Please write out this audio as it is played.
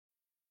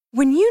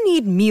When you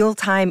need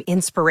mealtime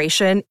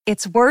inspiration,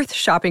 it's worth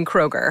shopping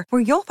Kroger,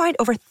 where you'll find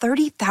over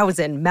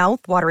 30,000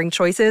 mouth-watering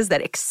choices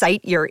that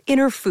excite your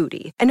inner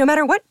foodie. And no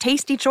matter what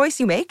tasty choice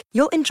you make,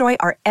 you'll enjoy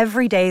our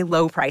everyday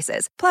low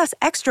prices, plus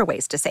extra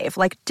ways to save,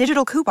 like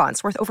digital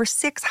coupons worth over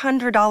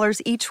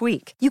 $600 each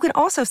week. You can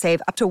also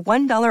save up to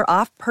 $1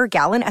 off per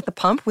gallon at the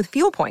pump with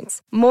fuel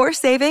points. More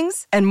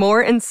savings and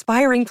more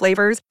inspiring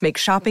flavors make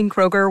shopping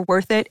Kroger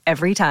worth it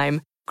every time.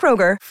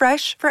 Kroger,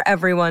 fresh for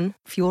everyone.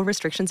 Fuel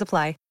restrictions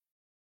apply.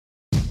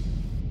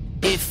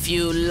 If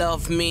you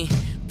love me,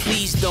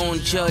 please don't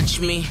judge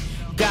me.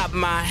 Got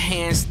my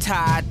hands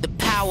tied, the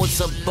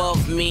power's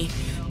above me.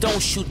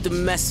 Don't shoot the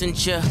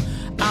messenger,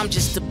 I'm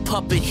just a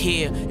puppet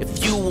here.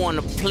 If you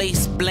wanna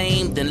place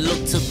blame, then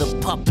look to the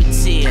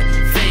puppeteer.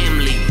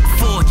 Family,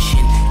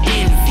 fortune,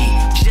 envy,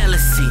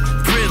 jealousy,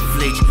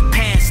 privilege,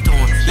 passed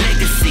on,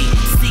 legacy,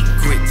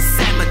 secret,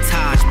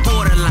 sabotage,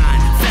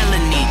 borderline,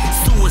 felony,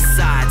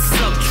 suicide,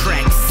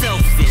 subtract,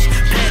 selfish,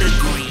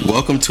 pedigree.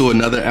 Welcome to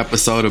another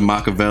episode of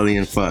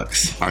Machiavellian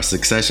Fucks, our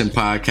Succession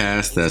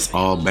podcast that's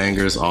all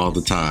bangers all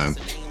the time.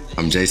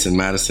 I'm Jason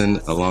Madison,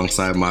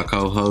 alongside my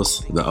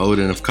co-host, the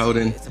Odin of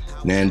Codin,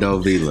 Nando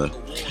Vila,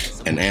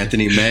 and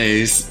Anthony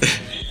Mays,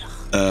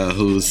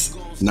 who's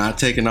not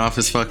taking off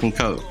his fucking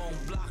coat.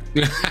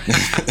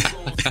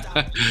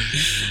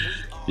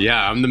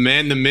 Yeah, I'm the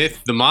man, the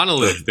myth, the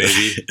monolith,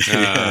 baby.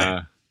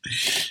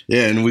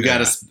 Yeah, and we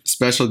got a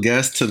special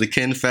guest to the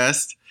Kin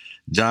Fest,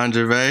 John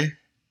Gervais.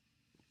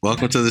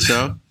 Welcome to the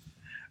show.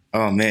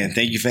 Oh, man.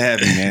 Thank you for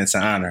having me, man. It's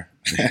an honor.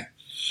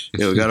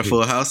 Yeah, we got a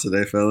full house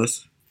today,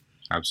 fellas.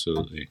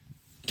 Absolutely.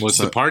 Well, it's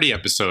the party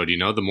episode, you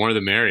know? The more the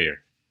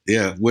merrier.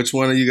 Yeah. Which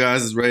one of you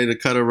guys is ready to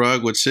cut a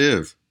rug with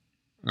Shiv?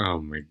 Oh,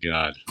 my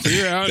God.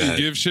 Clear out and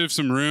give Shiv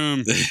some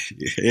room.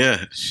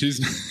 Yeah.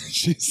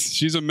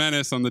 She's a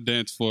menace on the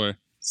dance floor.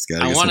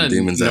 I want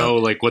to know,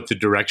 like, what the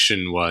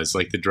direction was.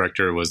 Like, the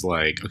director was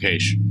like, okay,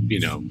 you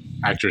know,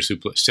 actress who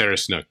plays Sarah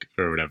Snook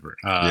or whatever.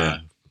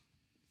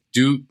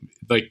 Do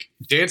like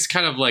dance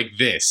kind of like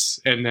this,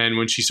 and then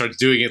when she starts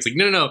doing it, it's like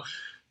no,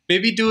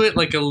 maybe do it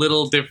like a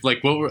little different.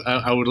 Like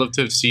I would love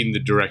to have seen the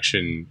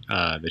direction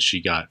that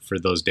she got for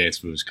those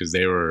dance moves because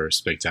they were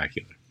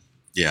spectacular.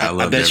 Yeah,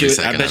 I bet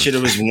you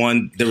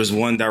there was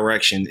one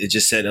direction. It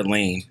just said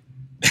Elaine.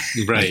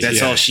 Right, like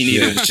that's all she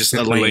needed was just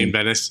Elaine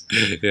Bennis.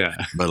 Yeah,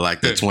 but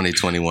like the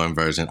 2021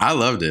 version, I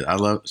loved it.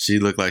 She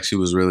looked like she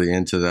was really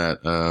into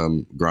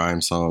that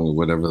grime song or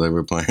whatever they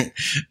were playing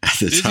at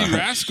the Dizzy time.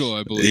 Rascal,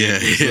 I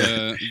believe.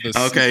 Yeah.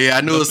 Okay, yeah,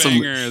 I knew it was some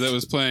banger that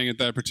was playing at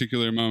that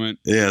particular moment.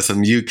 Yeah, some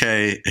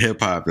UK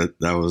hip hop that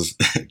was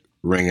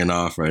ringing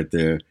off right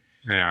there.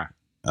 Yeah.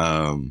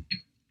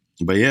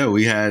 But yeah,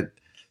 we had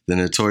the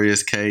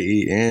Notorious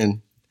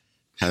K.E.N.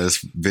 had his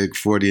big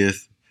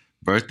 40th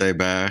birthday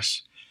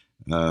bash.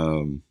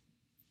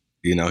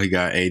 You know, he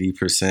got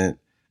 80%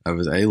 of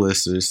his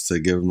A-listers to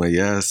give him a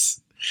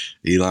yes.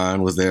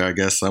 Elon was there, I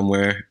guess,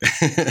 somewhere.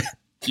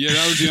 Yeah,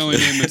 that was the only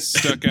name that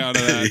stuck out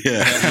of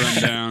that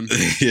rundown.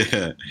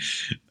 Yeah.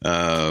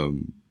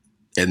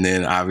 And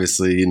then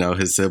obviously, you know,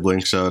 his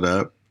siblings showed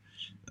up,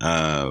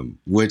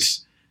 which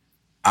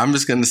I'm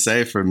just going to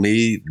say for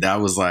me,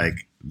 that was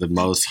like the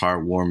most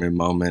heartwarming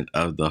moment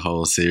of the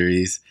whole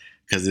series.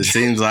 Because it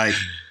seems like,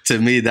 to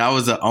me, that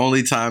was the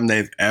only time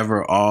they've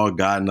ever all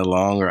gotten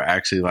along or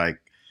actually like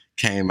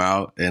came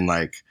out and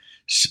like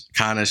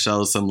kind of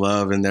showed some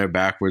love in their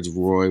backwards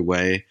Roy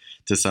way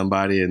to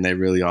somebody. And they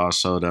really all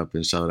showed up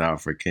and showed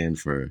out for Ken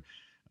for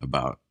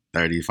about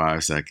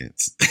 35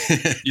 seconds.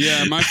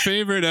 Yeah, my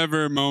favorite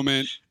ever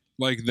moment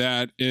like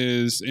that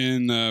is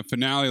in the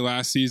finale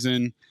last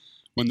season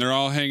when they're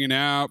all hanging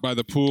out by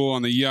the pool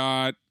on the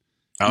yacht.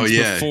 Oh,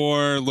 yeah.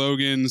 Before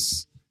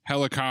Logan's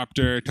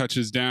helicopter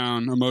touches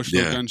down,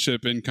 emotional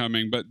gunship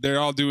incoming, but they're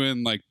all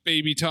doing like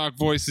baby talk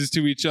voices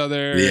to each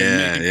other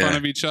and making fun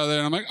of each other.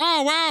 And I'm like,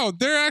 oh, wow,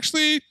 they're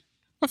actually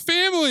a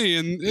family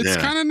and it's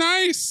kind of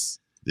nice.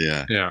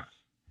 Yeah. Yeah.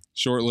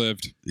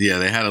 Short-lived. Yeah,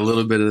 they had a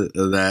little bit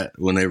of that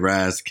when they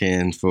razzed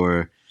Ken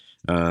for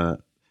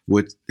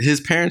which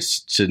his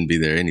parents shouldn't be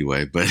there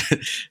anyway, but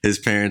his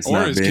parents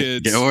or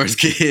his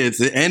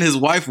kids, and his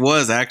wife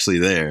was actually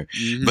there,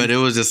 but it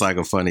was just like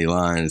a funny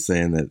line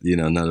saying that, you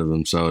know, none of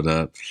them showed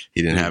up.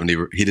 He didn't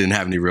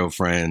have any real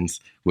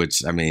friends,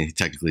 which I mean,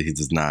 technically he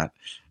does not.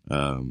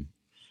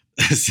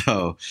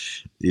 So,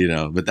 you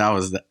know, but that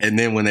was, and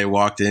then when they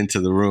walked into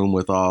the room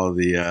with all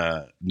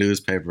the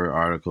newspaper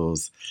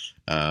articles,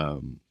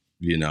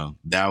 you know,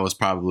 that was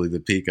probably the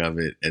peak of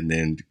it, and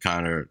then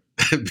Connor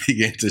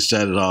began to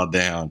shut it all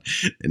down,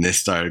 and it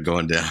started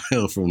going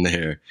downhill from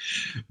there.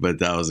 But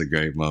that was a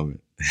great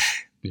moment.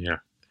 Yeah.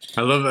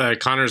 I love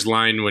Connor's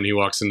line when he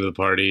walks into the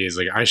party is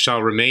like, I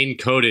shall remain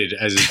coded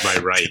as is my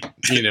right,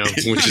 you know,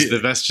 which is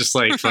the best, just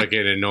like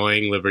fucking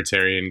annoying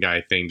libertarian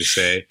guy thing to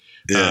say.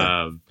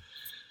 Yeah.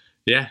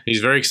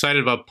 He's very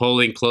excited about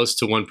polling close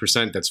to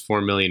 1%. That's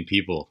 4 million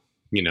people,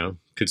 you know,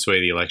 could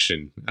sway the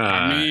election.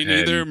 I mean,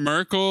 either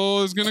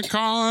Merkel is going to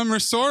call him or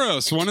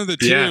Soros, one of the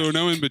two,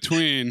 no in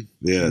between.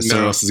 Yeah,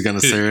 Soros is going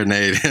to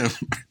serenade him.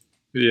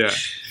 Yeah.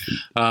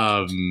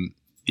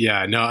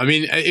 Yeah, no, I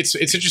mean, it's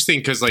interesting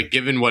because, like,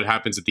 given what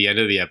happens at the end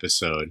of the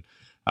episode,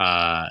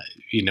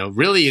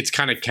 really it's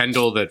kind of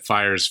Kendall that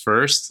fires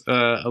first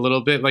a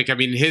little bit. Like, I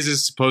mean, his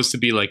is supposed to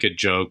be like a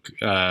joke.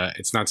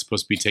 It's not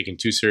supposed to be taken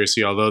too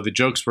seriously, although the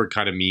jokes were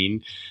kind of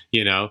mean,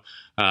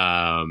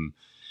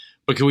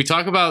 But can we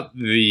talk about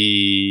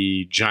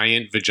the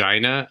giant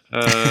vagina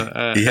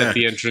at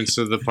the entrance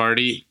of the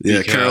party?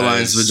 Yeah,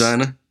 Caroline's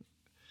vagina.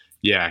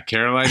 Yeah,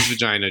 Caroline's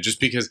vagina.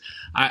 Just because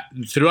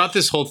throughout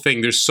this whole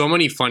thing, there's so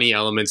many funny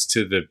elements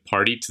to the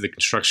party, to the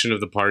construction of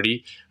the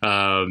party.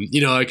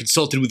 I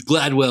consulted with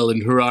Gladwell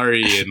and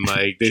Harari, and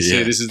like they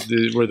say this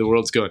is where the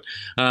world's going.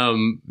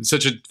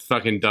 Such a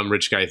fucking dumb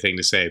rich guy thing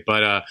to say.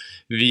 But I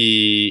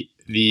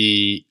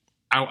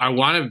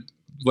want to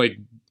like.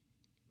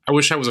 I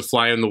wish I was a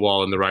fly on the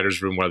wall in the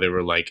writer's room while they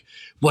were like,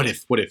 what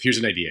if, here's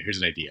an idea.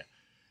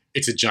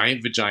 It's a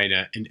giant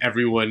vagina and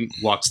everyone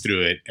walks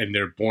through it and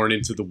they're born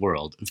into the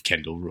world of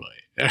Kendall Roy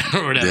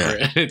or whatever.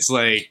 Yeah. It's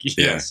like,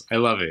 yes, I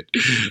love it.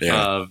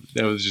 Yeah.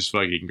 That was just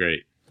fucking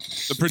great.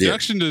 The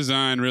production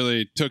design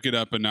really took it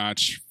up a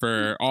notch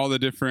for all the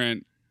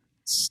different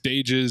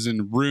stages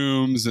and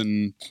rooms.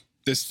 And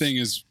this thing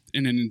is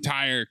in an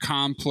entire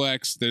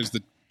complex. There's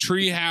the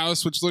tree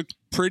house, which looked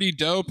pretty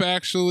dope,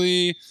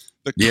 actually.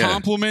 The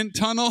compliment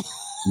tunnel.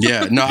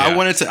 I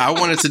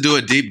wanted to do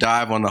a deep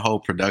dive on the whole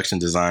production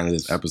design of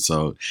this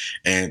episode,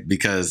 and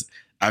because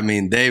I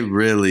mean they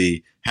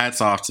really,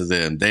 hats off to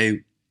them.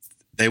 They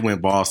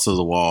went balls to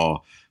the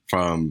wall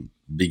from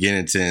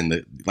beginning to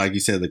end. Like you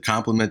said, the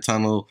compliment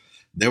tunnel.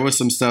 There was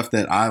some stuff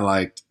that I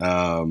liked,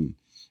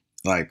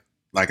 like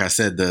I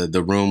said,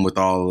 the room with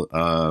all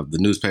the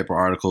newspaper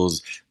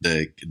articles,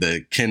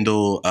 the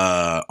Kindle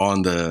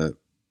on the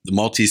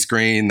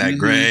multi-screen that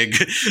Greg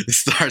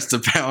starts to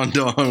pound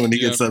on when he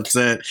gets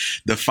upset.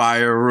 The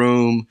fire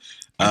room.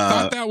 I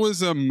thought that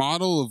was a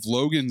model of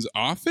Logan's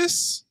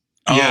office.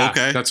 Oh,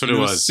 okay. That's what it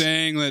was.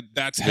 Saying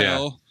that's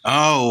hell.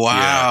 Oh,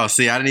 wow. Yeah.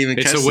 See, I didn't even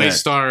catch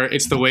that.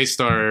 It's the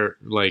Waystar,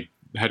 like,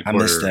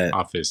 headquarters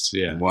office.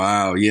 Yeah.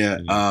 Wow. Yeah.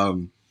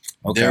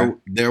 Okay.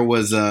 There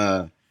was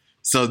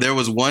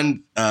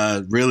one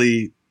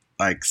really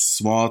like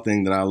small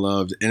thing that I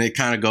loved, and it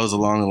kind of goes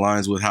along the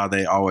lines with how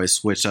they always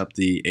switch up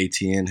the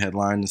ATN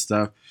headline and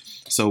stuff.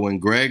 So when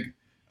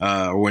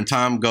when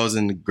Tom goes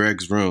into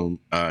Greg's room,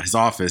 his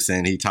office,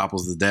 and he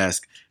topples the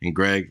desk, and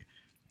Greg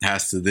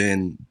has to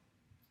then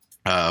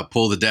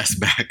pull the desk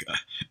back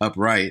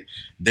upright,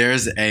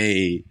 there's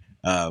a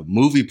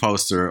movie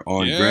poster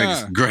on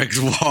Greg's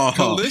wall.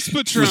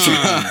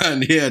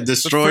 Callispatron. Yeah,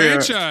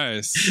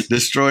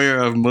 Destroyer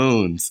of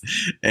Moons.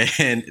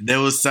 And there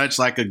was such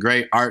like a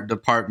great art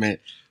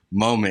department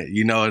moment.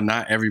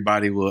 Not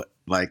everybody will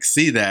like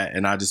see that,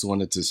 and I just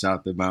wanted to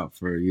shout them out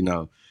for,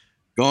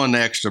 going the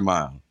extra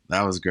mile.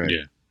 That was great.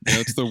 Yeah.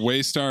 That's the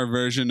Waystar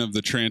version of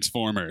the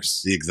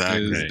Transformers.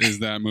 Exactly. Is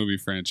that movie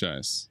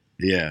franchise.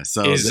 Yeah.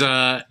 So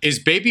is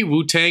Baby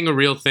Wu-Tang a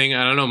real thing?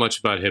 I don't know much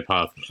about hip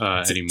hop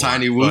anymore.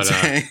 Tiny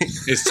Wu-Tang.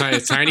 Is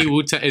Tiny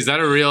Wu-Tang? Is that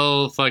a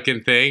real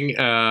fucking thing?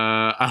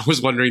 I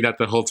was wondering that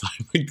the whole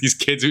time. Like these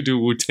kids who do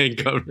Wu-Tang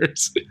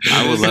covers.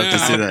 I would love to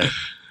see that.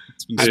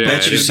 I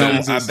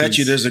bet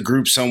you there's a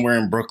group somewhere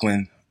in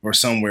Brooklyn or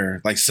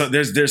somewhere. Like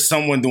there's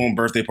someone doing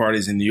birthday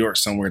parties in New York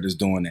somewhere that's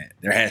doing that.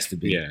 There has to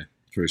be. Yeah,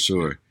 for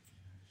sure.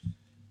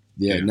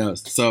 Yeah, no.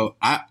 So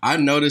I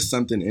noticed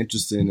something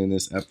interesting in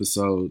this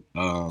episode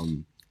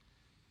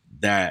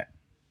that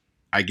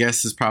I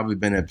guess has probably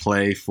been at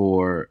play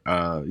for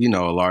a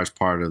large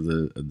part of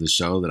the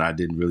show that I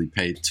didn't really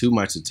pay too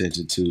much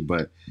attention to.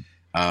 But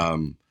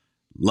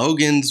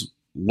Logan's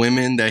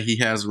women that he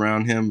has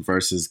around him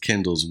versus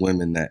Kendall's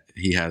women that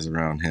he has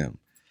around him,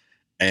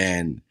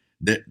 and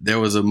there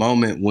was a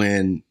moment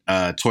when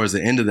towards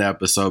the end of the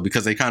episode,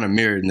 because they kind of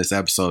mirrored in this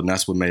episode, and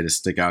that's what made it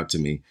stick out to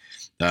me.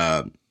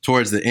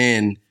 Towards the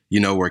end,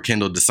 where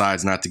Kendall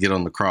decides not to get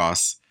on the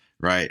cross,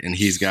 right? And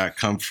he's got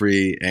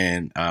Comfrey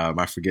and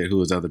I forget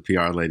who his other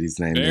PR lady's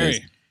name is.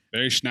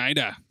 Barry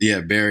Schneider. Yeah,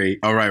 Barry.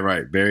 Oh,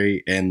 right.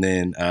 Barry, and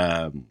then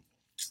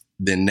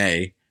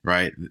Nay,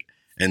 right?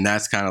 And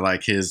that's kind of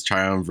like his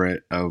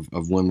triumvirate of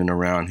women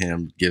around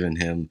him, giving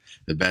him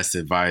the best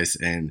advice.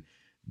 And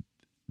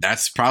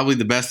that's probably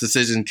the best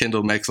decision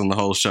Kendall makes on the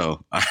whole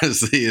show,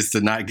 honestly, is to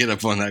not get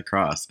up on that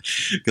cross,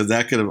 because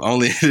that could have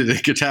only ended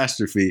a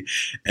catastrophe.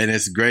 And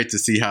it's great to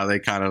see how they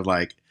kind of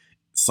like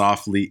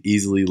softly,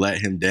 easily let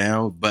him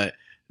down. But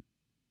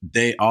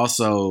they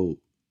also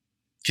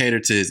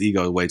catered to his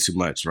ego way too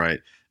much, right?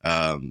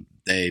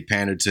 They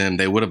pandered to him.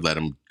 They would have let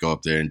him go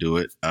up there and do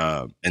it.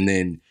 And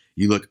then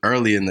you look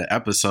early in the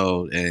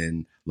episode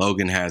and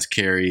Logan has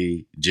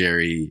Carrie,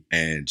 Jerry,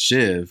 and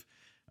Shiv.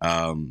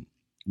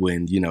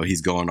 When,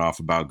 he's going off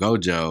about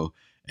Gojo,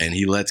 and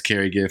he lets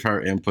Carrie give her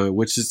input,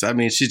 which is, I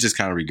mean, she's just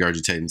kind of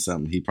regurgitating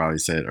something he probably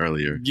said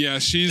earlier. Yeah,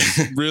 she's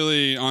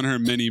really on her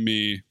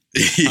mini-me.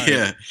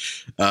 Yeah.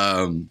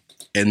 And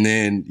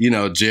then,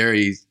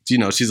 Jerry,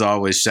 she's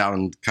always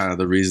shouting kind of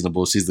the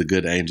reasonable, she's the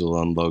good angel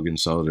on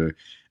Logan's shoulder.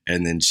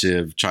 And then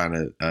Shiv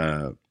trying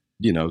to,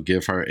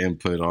 give her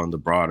input on the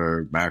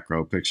broader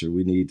macro picture.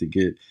 We need to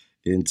get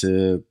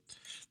into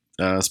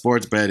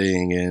sports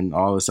betting and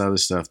all this other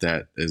stuff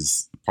that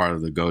is part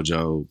of the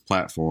Gojo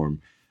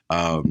platform.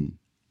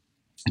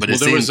 But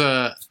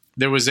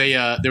there was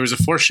a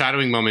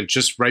foreshadowing moment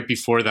just right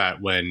before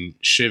that when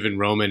Shiv and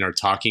Roman are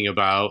talking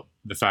about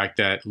the fact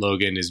that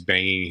Logan is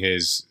banging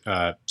his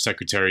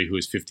secretary who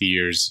is 50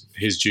 years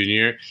his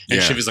junior,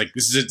 and Shiv is like,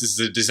 this is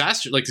a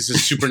disaster, like this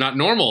is super not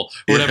normal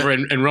or whatever,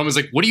 and Roman's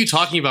like, what are you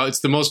talking about? It's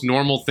the most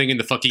normal thing in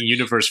the fucking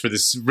universe for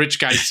this rich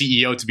guy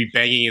CEO to be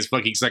banging his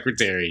fucking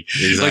secretary.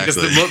 Like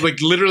that's like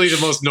literally the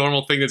most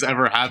normal thing that's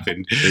ever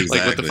happened.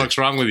 Like what the fuck's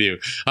wrong with you?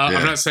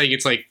 I'm not saying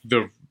it's like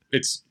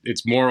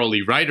it's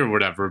morally right or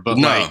whatever, but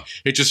like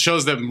it just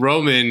shows that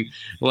Roman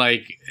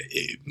like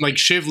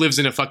Shiv lives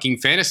in a fucking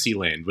fantasy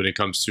land when it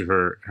comes to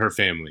her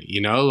family,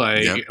 you know,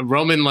 like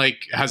Roman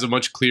like has a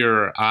much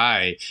clearer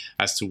eye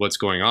as to what's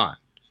going on.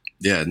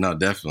 Yeah, no,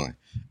 definitely.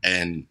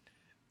 And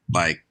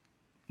like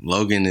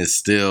Logan is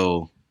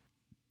still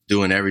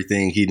doing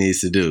everything he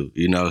needs to do.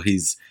 You know,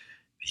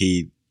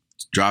 he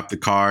dropped the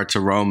card to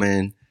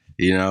Roman,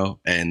 you know,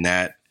 and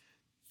that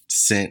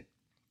sent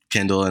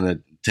Kendall in a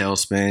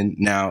tailspin.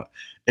 Now,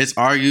 it's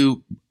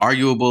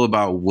arguable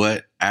about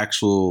what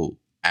actual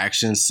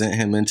action sent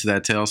him into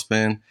that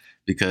tailspin,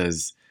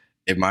 because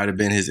it might have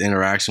been his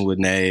interaction with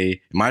Nay.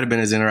 It might have been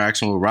his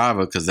interaction with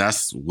Rava, because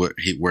that's where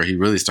he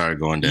really started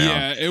going down.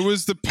 Yeah, it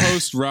was the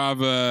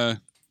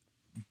post-Rava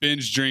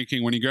binge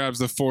drinking when he grabs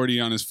the 40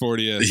 on his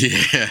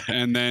 40th. Yeah.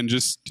 And then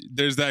just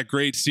there's that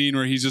great scene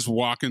where he's just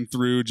walking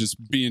through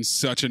just being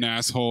such an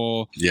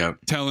asshole. Yeah.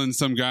 Telling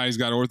some guy he's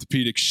got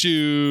orthopedic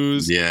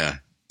shoes. Yeah.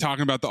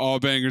 Talking about the all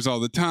bangers all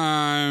the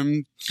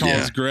time.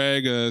 Calls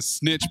Greg a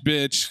snitch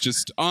bitch.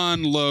 Just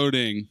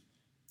unloading.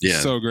 Yeah.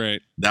 So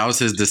great. That was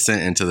his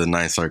descent into the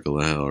ninth circle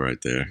of hell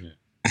right there. Yeah.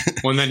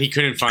 Well, and then he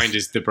couldn't find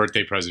the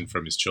birthday present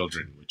from his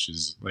children, which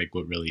is like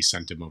what really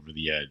sent him over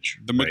the edge.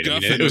 The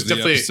MacGuffin it was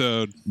definitely the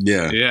episode.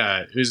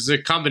 Yeah. It was a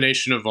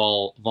combination of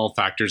all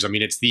factors. I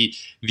mean, it's the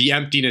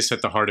emptiness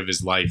at the heart of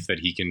his life that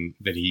he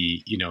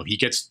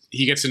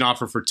gets an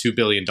offer for $2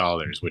 billion,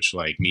 which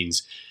like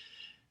means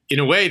in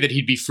a way that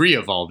he'd be free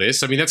of all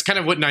this. I mean, that's kind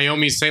of what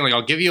Naomi's saying. Like,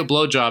 I'll give you a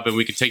blowjob and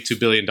we could take $2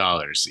 billion.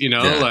 You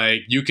know,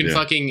 like you can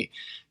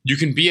you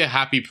can be a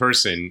happy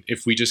person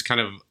if we just kind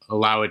of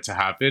allow it to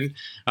happen.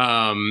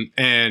 And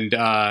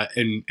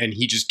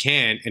he just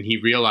can't. And he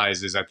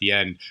realizes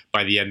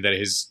by the end that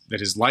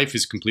his life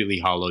is completely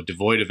hollow,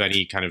 devoid of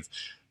any kind of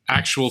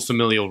actual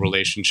familial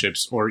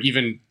relationships or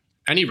even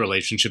any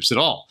relationships at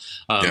all.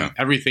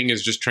 Everything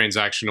is just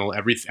transactional.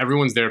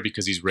 Everyone's there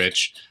because he's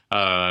rich.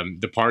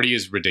 The party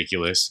is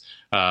ridiculous.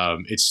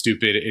 It's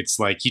stupid. It's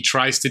like he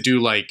tries to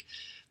do like,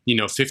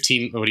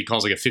 15, what he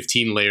calls like a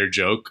 15-layer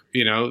joke,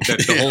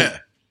 that the whole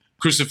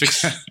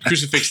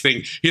crucifix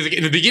thing. He's like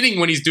in the beginning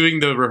when he's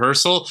doing the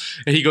rehearsal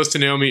and he goes to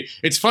Naomi,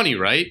 it's funny,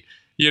 right?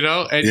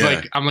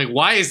 Like, I'm like,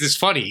 why is this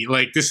funny?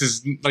 Like, this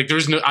is like,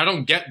 I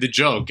don't get the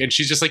joke. And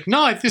she's just like,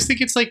 no, I just think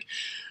it's like,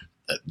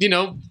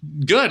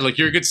 good. Like,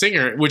 you're a good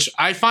singer, which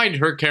I find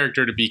her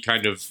character to be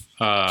kind of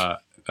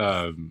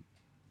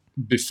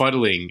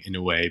befuddling in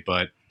a way,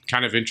 but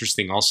kind of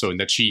interesting also in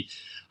that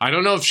I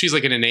don't know if she's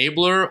like an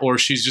enabler or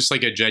she's just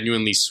like a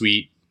genuinely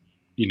sweet,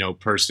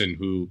 person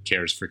who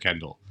cares for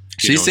Kendall.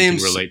 She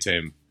seems can relate to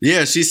him.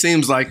 Yeah, she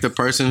seems like the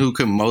person who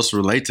can most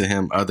relate to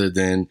him other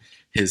than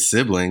his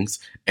siblings.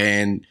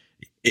 And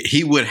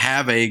he would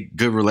have a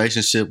good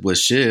relationship with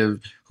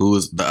Shiv, who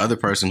is the other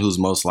person who's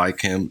most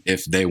like him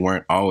if they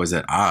weren't always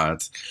at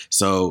odds.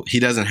 So he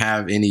doesn't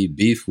have any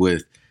beef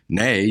with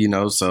Nay,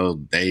 so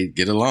they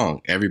get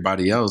along.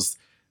 Everybody else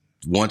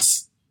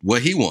wants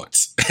what he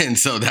wants. And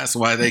so that's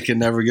why they can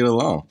never get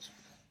along.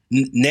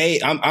 Nay,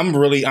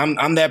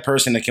 I'm that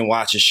person that can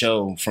watch a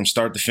show from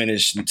start to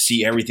finish and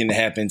see everything that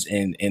happens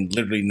and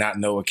literally not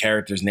know a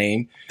character's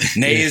name.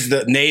 Nay is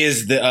the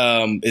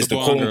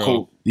quote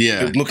unquote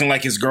looking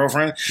like his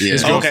girlfriend. Yeah.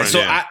 His girlfriend,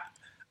 so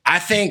I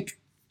think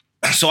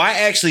so. I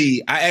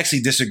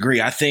actually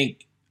disagree. I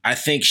think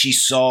she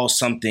saw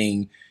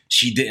something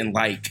she didn't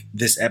like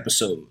this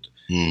episode.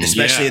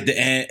 Especially at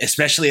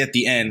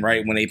the end,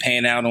 right? When they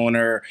pan out on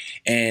her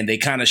and they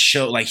kind of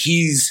show like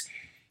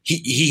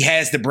he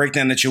has the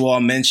breakdown that you all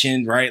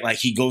mentioned, right? Like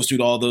he goes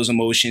through all those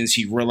emotions.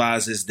 He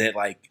realizes that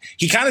like,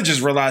 he kind of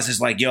just realizes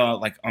like, yo,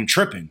 like I'm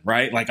tripping,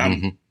 right? Like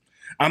I'm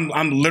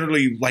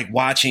literally like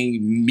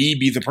watching me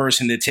be the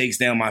person that takes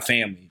down my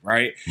family.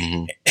 Right.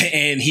 Mm-hmm.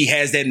 And he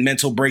has that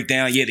mental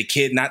breakdown. Yeah. The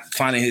kid not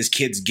finding his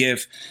kid's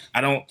gift. I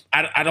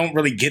don't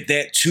really get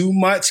that too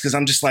much. Cause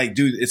I'm just like,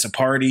 dude, it's a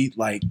party.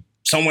 Like,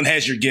 someone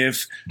has your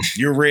gift,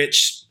 you're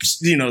rich,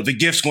 the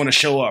gift's going to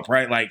show up,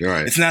 right? Like,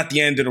 It's not the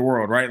end of the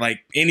world, right?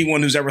 Like,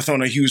 anyone who's ever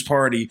thrown a huge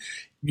party,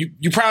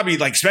 you probably,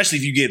 like, especially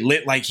if you get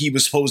lit like he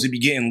was supposed to be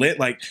getting lit,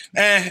 like,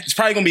 it's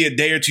probably going to be a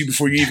day or two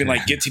before you even,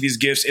 like, get to these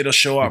gifts. It'll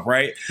show up,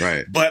 right?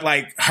 Right. But,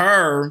 like,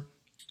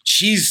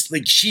 she's,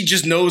 like, she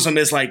just knows him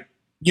as, like,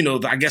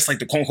 I guess, like,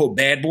 the quote-unquote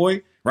bad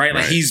boy, right?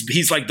 Like,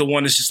 he's, like, the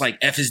one that's just, like,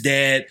 F his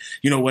dad,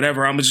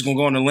 whatever. I'm just going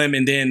to go on a limb.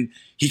 And then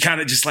he kind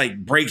of just,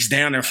 like, breaks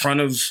down in front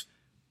of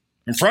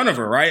in front of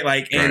her, right?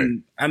 Like,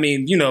 and I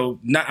mean, you know,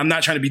 I'm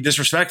not trying to be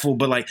disrespectful,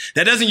 but like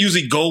that doesn't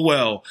usually go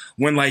well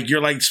when like you're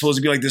like supposed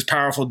to be like this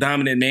powerful,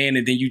 dominant man,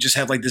 and then you just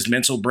have like this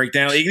mental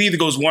breakdown. It either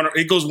goes one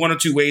or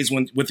two ways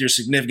with your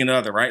significant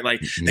other, right?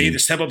 Like they either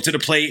step up to the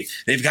plate,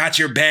 they've got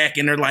your back,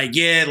 and they're like,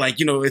 yeah, like,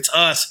 you know, it's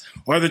us,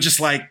 or they're just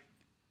like,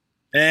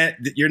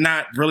 you're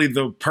not really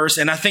the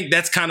person. And I think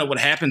that's kind of what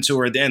happened to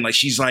her at the end. Like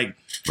she's like,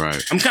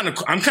 right, I'm kind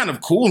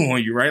of cool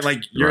on you, right?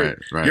 Like you're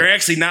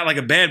actually not like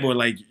a bad boy.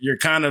 Like you're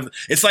kind of,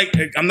 it's like,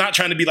 I'm not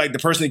trying to be like the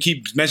person that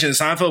keeps mentioning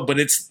Seinfeld, but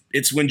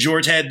it's when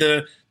George had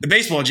the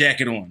baseball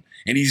jacket on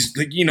and he's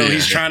like, you know,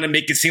 he's trying to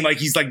make it seem like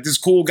he's like this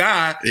cool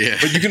guy,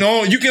 but you can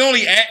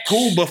only act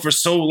cool, but for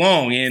so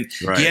long. And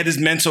he had this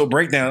mental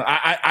breakdown.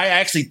 I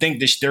actually think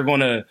that they're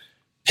going to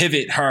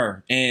pivot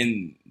her,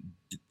 and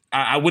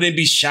I wouldn't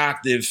be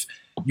shocked if,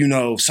 you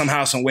know,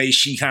 somehow, some way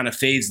she kind of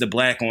fades the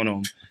black on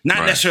him.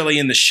 Not necessarily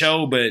in the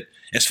show, but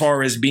as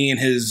far as being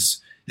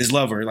his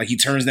lover, like he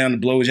turns down the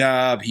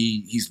blowjob.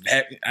 He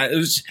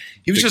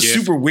was just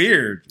super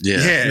weird.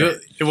 Yeah.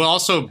 Well,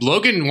 also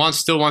Logan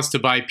still wants to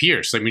buy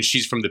Pierce. I mean,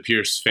 she's from the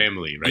Pierce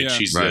family, right? Yeah.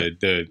 She's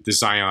the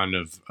Zion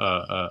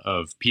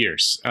of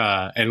Pierce,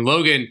 and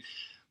Logan.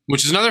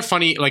 Which is another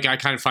funny, like I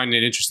kind of find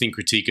an interesting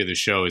critique of the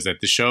show is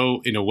that the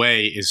show in a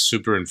way is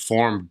super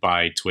informed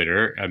by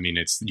Twitter. I mean,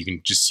 you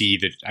can just see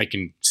that I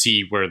can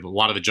see where a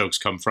lot of the jokes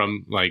come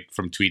from, like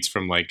from tweets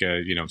from like,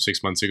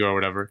 6 months ago or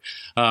whatever.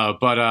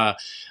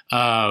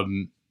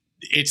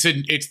 It's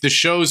the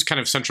show's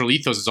kind of central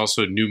ethos is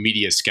also a new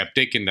media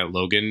skeptic, in that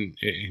Logan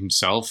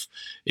himself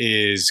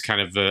is kind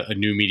of a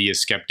new media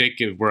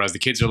skeptic. Whereas the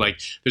kids are like,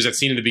 there's that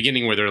scene in the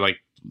beginning where they're like,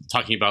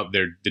 talking about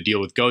the deal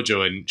with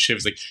Gojo, and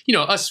Shiv's like, you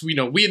know, us, you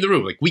know, we in the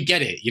room, like we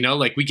get it, you know,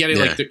 like we get it,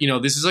 like you know,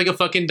 this is like a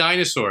fucking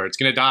dinosaur, it's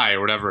gonna die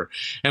or whatever.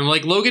 And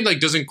like Logan like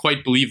doesn't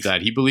quite believe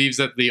that. He believes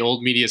that the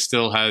old media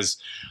still has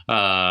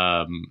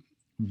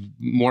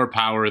more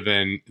power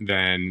than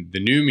the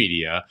new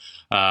media,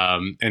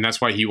 and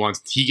that's why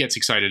he gets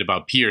excited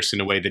about Pierce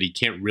in a way that he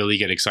can't really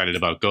get excited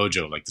about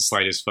Gojo. Like the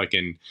slightest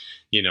fucking,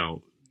 you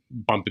know,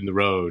 bump in the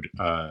road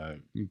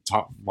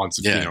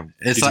wants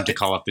to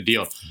call off the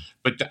deal.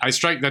 But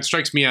that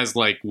strikes me as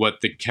like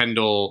what the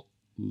Kendall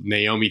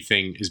Naomi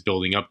thing is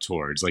building up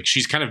towards. Like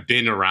she's kind of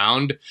been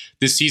around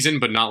this season,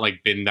 but not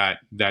like been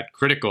that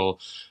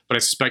critical. But I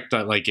suspect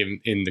that like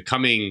in the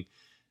coming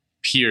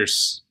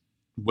Pierce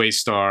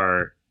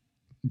Waystar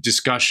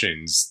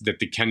discussions, that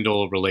the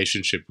Kendall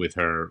relationship with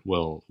her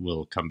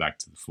will come back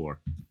to the fore.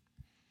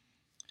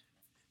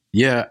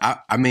 Yeah,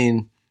 I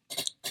mean,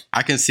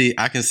 I can see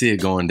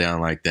it going down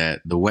like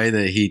that. The way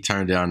that he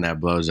turned down that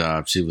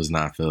blowjob, she was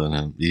not feeling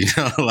him. You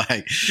know,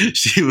 like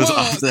she was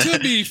off that. To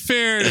be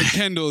fair to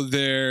Kendall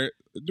there,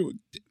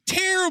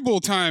 terrible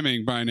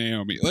timing by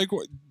Naomi. Like,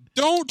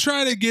 don't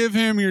try to give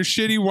him your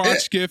shitty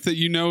watch gift that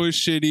you know is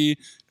shitty.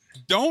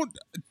 Don't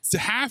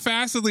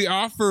half-assedly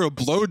offer a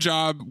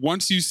blowjob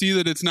once you see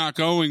that it's not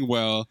going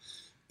well.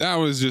 That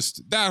was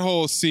just, that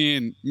whole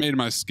scene made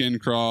my skin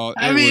crawl.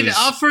 I mean,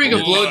 offering a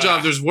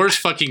blowjob, there's worse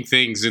fucking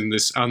things on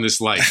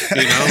this life.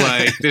 You know,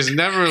 like there's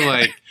never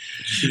like,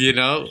 you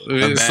know,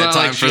 it's not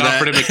like she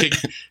offered him a kick.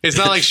 It's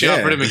not like she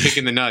offered him a kick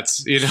in the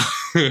nuts. You know,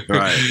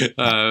 right?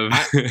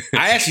 I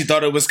actually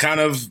thought it was kind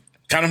of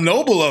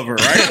noble of her,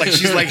 right? Like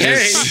she's like, hey,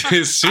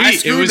 it's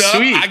sweet. It was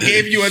sweet. I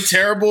gave you a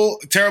terrible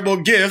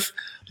gift.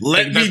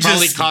 That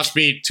probably cost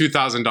me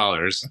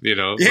 $2,000. You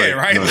know, yeah, like,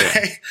 right.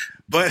 Like,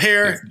 but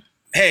here. Yeah.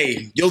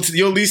 Hey, you'll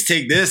at least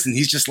take this. And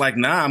he's just like,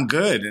 nah, I'm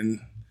good. And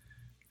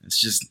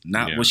it's just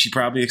not what she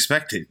probably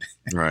expected.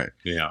 Right.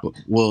 Yeah.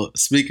 Well,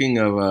 speaking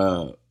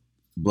of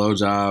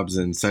blowjobs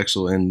and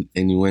sexual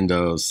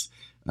innuendos,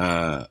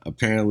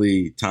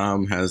 apparently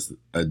Tom has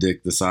a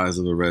dick the size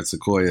of a red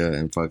sequoia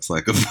and fucks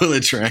like a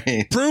bullet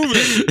train. Prove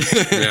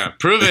it. Yeah,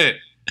 prove it.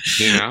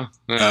 You know?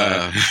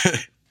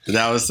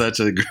 That was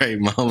such a great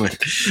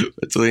moment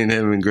between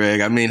him and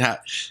Greg. I mean,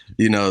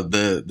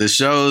 the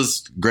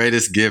show's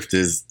greatest gift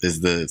is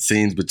the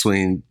scenes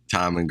between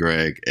Tom and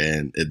Greg,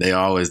 and they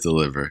always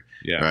deliver.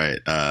 Yeah. Right.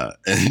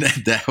 And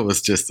that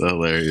was just a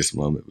hilarious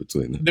moment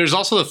between them. There's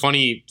also the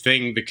funny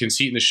thing, the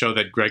conceit in the show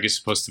that Greg is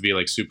supposed to be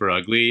like super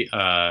ugly.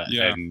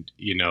 And,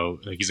 you know,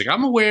 like he's like,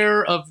 I'm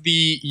aware of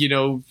the, you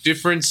know,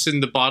 difference in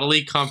the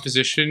bodily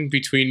composition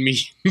between me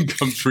and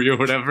Humphrey or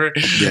whatever.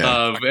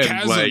 Yeah.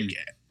 And like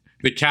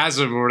the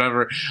chasm or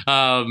whatever.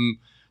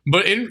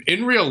 But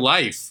in real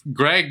life,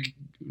 Greg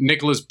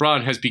Nicholas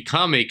Braun has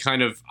become a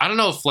kind of, I don't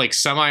know if like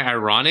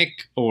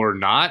semi-ironic or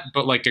not,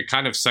 but like a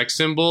kind of sex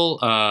symbol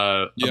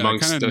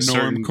amongst kind of a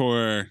certain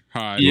normcore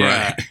high.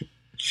 Yeah, right.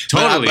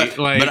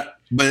 Totally.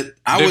 But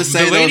I would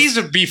say the ladies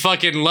would be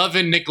fucking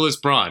loving Nicholas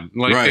Braun.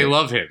 Like they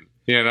love him,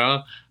 you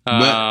know?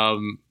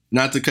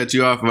 Not to cut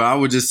you off, but I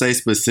would just say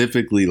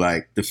specifically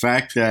like the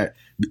fact that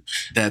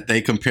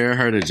they compare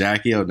her to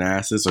Jackie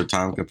Onassis, or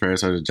Tom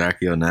compares her to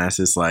Jackie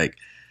Onassis, like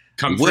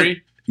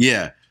Comfrey?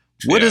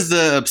 What is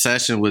the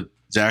obsession with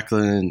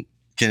Jacqueline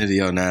Kennedy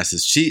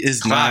Onassis? She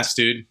is class,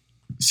 dude.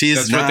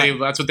 That's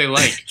what they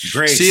like.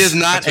 Grace. She is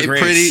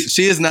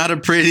not a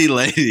pretty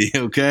lady,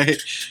 okay?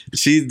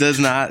 She's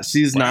not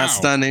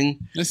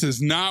stunning. This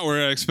is not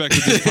where I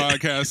expected this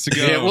podcast to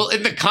go. Yeah, well,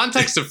 in the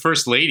context of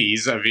first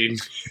ladies, I mean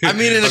in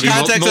the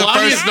context of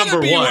Melania's number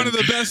one. Of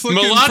the best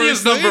looking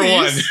Melania's number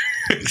ladies.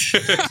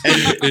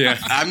 one. Yeah.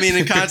 I mean,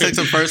 in context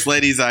of first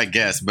ladies, I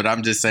guess, but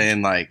I'm just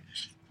saying, like,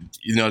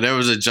 you know, there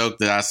was a joke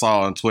that I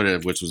saw on Twitter,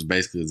 which was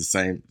basically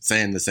saying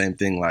the same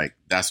thing. Like,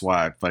 that's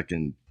why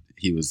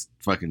he was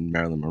fucking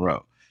Marilyn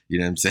Monroe. You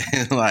know what I'm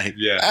saying? Like,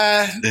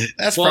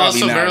 that's well,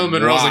 probably also not Marilyn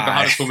Monroe's why. like the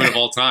hottest woman of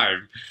all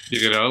time.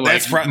 You know,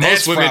 like that's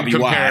most women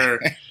compare.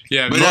 Why.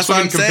 Yeah, but most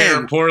women compare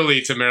saying.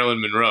 Poorly to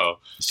Marilyn Monroe.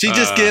 She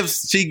just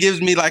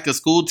gives me like a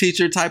school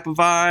teacher type of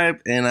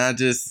vibe, and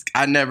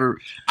I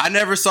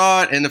never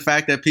saw it. And the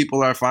fact that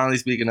people are finally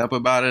speaking up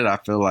about it, I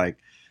feel like.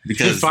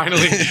 Because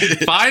finally,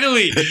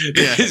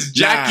 is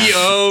Jackie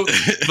O.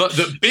 But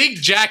the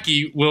big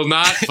Jackie will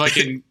not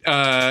fucking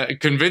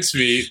convince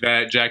me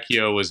that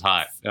Jackie O was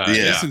hot.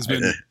 Jason's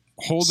been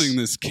holding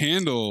this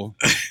candle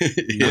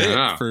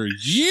lit for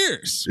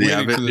years,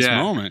 waiting for this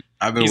moment.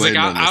 I've been He's waiting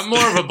like, on this. I'm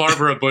more of a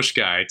Barbara Bush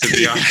guy, to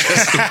be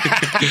honest.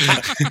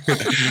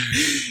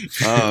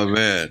 Oh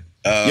man.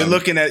 You're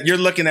looking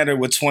at it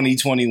with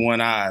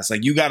 2021 eyes.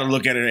 Like, you got to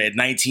look at it at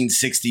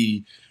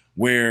 1960,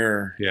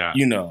 where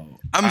you know.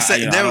 I'm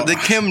saying the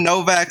Kim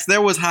Novaks.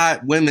 There was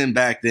hot women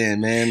back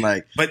then, man.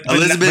 Like, but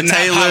Elizabeth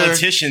Taylor,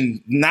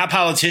 not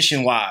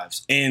politician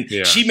wives, and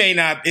she may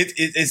not.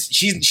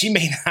 She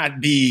may not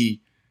be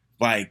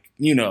like,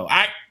 you know.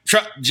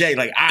 Jay,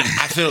 like,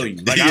 I feel you.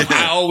 Like,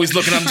 I always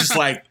look, and I'm just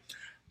like,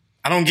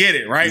 I don't get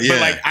it, right? Yeah.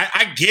 But like,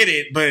 I get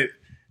it, but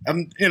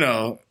you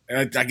know,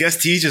 I guess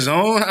to each his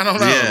own. I don't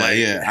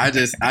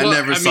know. I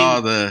never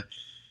saw the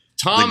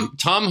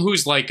Tom,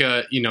 who's like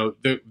a, you know,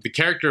 the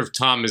character of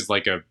Tom is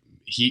like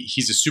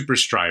he's a super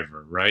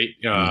striver, right?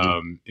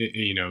 Mm-hmm.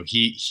 You know,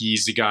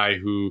 he's a guy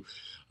who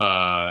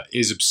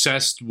is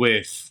obsessed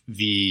with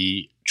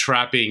the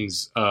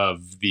trappings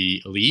of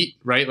the elite,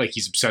 right? Like,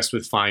 he's obsessed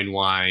with fine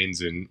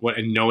wines and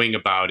knowing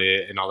about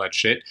it and all that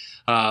shit.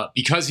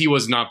 Because he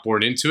was not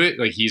born into it,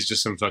 like, he's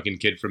just some fucking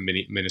kid from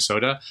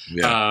Minnesota.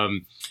 Yeah.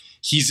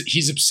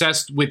 He's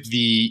obsessed with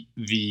the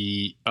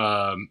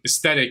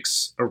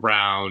aesthetics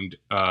around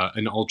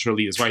an ultra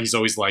elite. That's why he's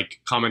always like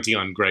commenting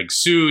on Greg's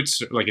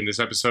suits. Like, in this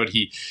episode,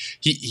 he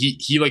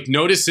like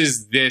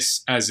notices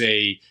this as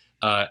a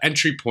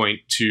entry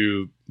point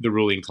to the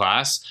ruling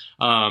class.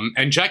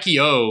 And Jackie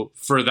O,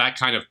 for that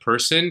kind of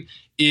person,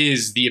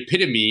 is the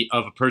epitome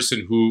of a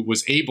person who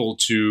was able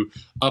to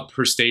up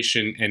her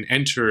station and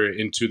enter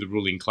into the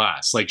ruling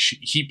class. Like,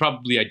 he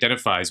probably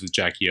identifies with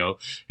Jackie O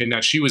in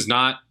that she was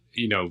not,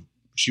 you know,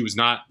 she was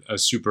not a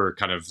super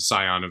kind of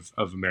scion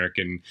of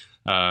American,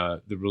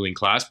 the ruling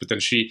class, but then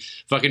she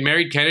fucking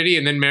married Kennedy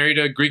and then married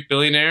a Greek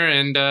billionaire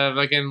and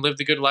fucking lived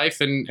a good life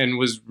and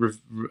was,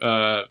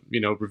 you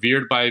know,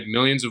 revered by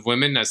millions of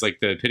women as like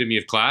the epitome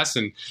of class.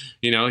 And,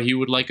 you know, he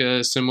would like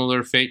a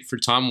similar fate for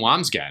Tom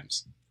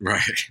Wamsgans.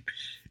 Right.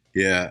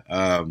 Yeah.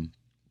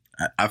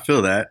 I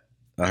feel that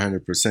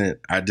 100%.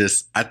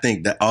 I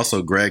think that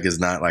also Greg is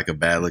not like a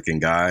bad looking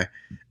guy,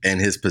 and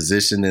his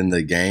position in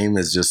the game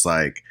is just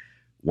like,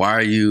 why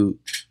are you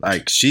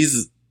like,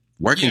 she's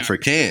working for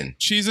Ken.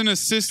 She's an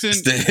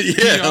assistant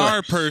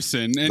PR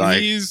person, and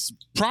like, he's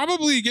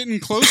probably getting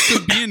close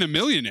to being a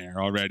millionaire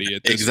already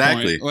at this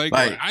point. Like,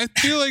 I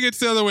feel like it's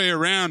the other way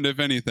around, if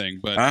anything.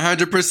 But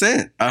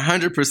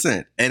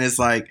 100%. And it's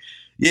like,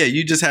 yeah,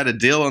 you just had a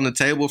deal on the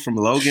table from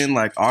Logan,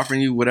 like offering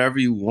you whatever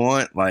you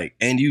want, like,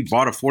 and you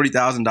bought a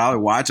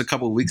 $40,000 watch a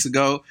couple of weeks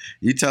ago.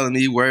 You telling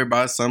me you worry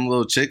about some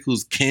little chick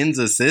who's Ken's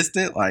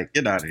assistant? Like,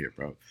 get out of here,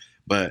 bro.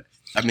 But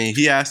I mean,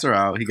 he asked her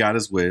out. He got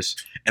his wish.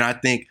 And I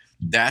think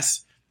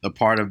that's a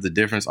part of the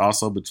difference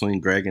also between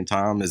Greg and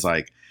Tom is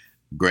like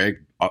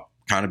Greg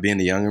kind of being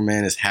the younger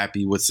man is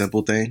happy with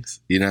simple things.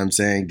 You know what I'm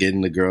saying?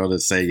 Getting the girl to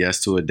say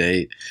yes to a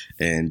date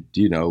and,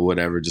 you know,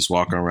 whatever, just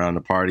walking around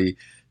the party.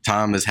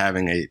 Tom is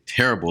having a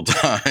terrible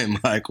time,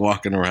 like,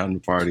 walking around the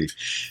party.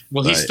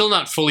 Well, he's still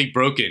not fully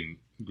broken,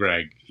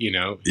 Greg, you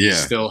know? He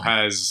still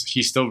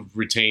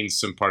retains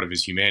some part of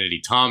his humanity.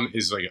 Tom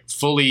is like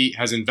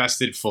has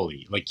invested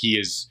fully. Like,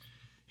 his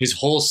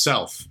whole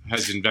self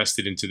has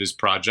invested into this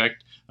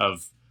project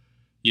of,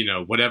 you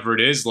know, whatever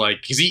it is,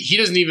 like, because he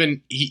doesn't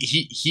even,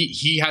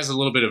 he has a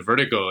little bit of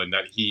vertigo in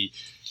that he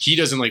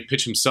doesn't like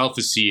pitch himself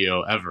as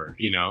CEO ever,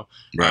 you know?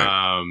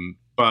 Right.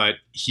 But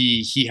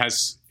he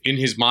has, in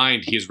his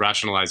mind, he has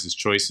rationalized his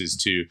choices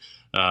to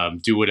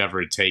do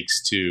whatever it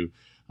takes to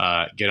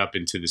get up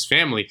into this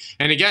family.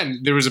 And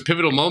again, there was a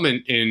pivotal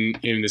moment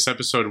in this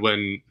episode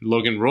when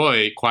Logan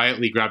Roy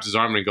quietly grabs his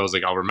arm and goes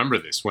like, I'll remember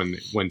this,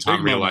 when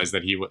Tom realized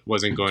that he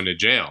wasn't going to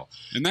jail.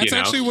 And that's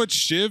actually what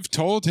Shiv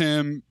told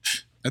him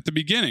at the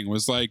beginning,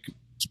 was like,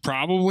 it's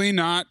probably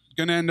not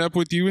going to end up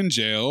with you in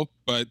jail,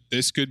 but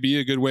this could be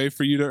a good way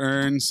for you to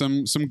earn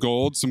some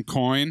gold, some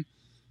coin,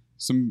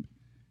 some,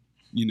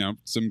 you know,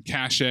 some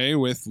cachet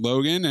with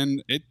Logan.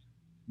 And it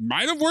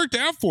might have worked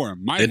out for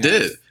him. It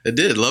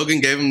did.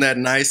 Logan gave him that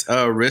nice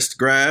wrist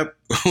grab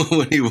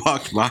when he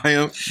walked by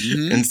him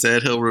and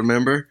said he'll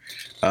remember.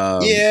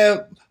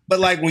 Yeah, but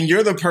like when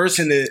you're the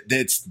person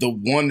that's the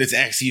one that's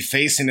actually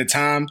facing the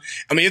time,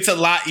 I mean, it's a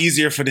lot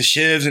easier for the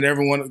Shivs and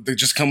everyone to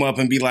just come up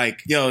and be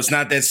like, yo, it's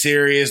not that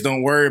serious.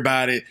 Don't worry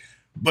about it.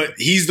 But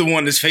he's the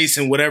one that's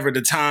facing whatever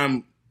the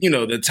time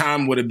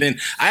would have been.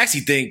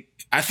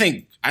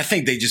 I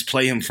think they just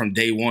play him from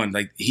day one.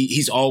 Like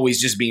he's always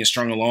just being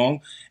strung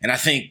along. And I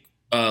think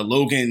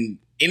Logan,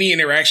 any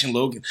interaction,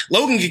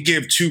 Logan could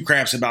give two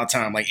craps about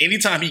time. Like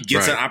anytime he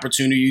gets an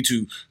opportunity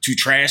to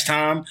trash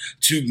time,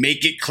 to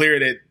make it clear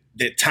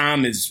that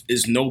time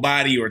is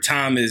nobody or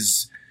time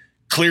is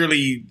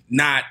clearly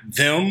not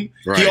them,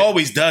 he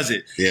always does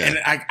it. Yeah. And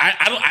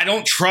I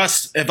don't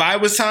trust. If I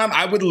was Tom,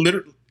 I would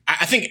literally.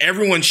 I think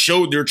everyone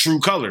showed their true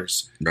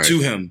colors to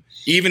him,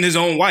 even his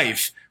own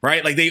wife.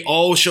 Right? Like they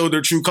all show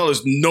their true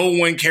colors. No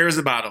one cares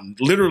about him.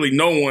 Literally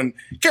no one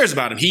cares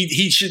about him.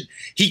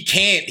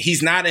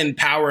 He's not in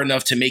power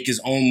enough to make his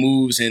own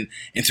moves and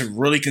to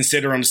really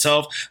consider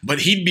himself, but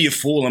he'd be a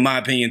fool, in my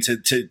opinion,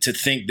 to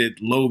think that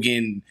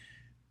Logan,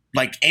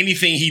 like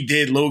anything he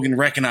did, Logan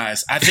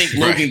recognized. I think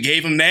Logan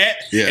gave him that.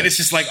 Yeah. And it's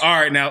just like, all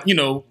right, now,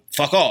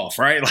 fuck off.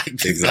 Right?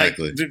 Like,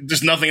 exactly. Like,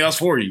 there's nothing else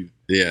for you.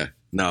 Yeah.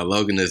 No,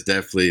 Logan is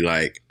definitely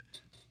like,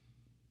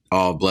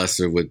 all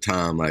bluster with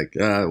Tom, like,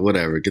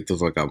 whatever, get the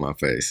fuck out my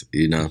face,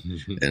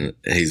 and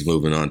he's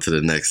moving on to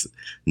the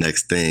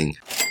next thing.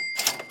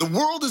 The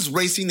world is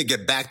racing to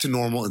get back to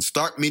normal and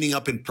start meeting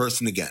up in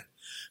person again.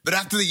 But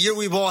after the year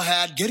we've all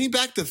had, getting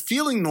back to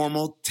feeling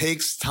normal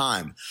takes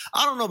time.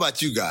 I don't know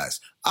about you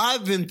guys.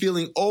 I've been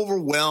feeling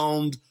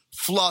overwhelmed,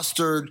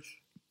 flustered,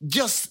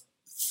 just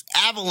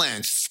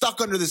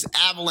stuck under this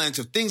avalanche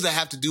of things I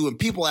have to do and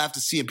people I have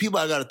to see and people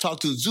I got to talk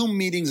to, Zoom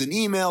meetings and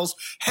emails.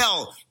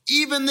 Hell,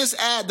 even this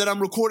ad that I'm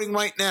recording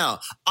right now,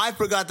 I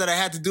forgot that I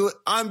had to do it.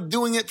 I'm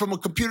doing it from a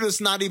computer that's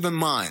not even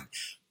mine.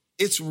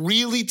 It's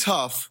really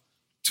tough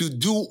to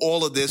do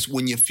all of this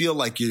when you feel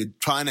like you're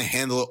trying to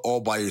handle it all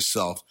by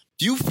yourself.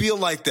 Do you feel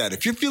like that?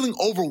 If you're feeling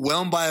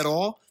overwhelmed by it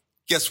all,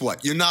 guess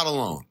what? You're not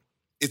alone.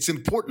 It's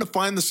important to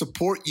find the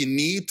support you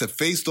need to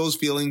face those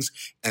feelings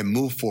and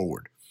move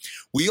forward.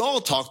 We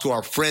all talk to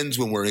our friends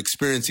when we're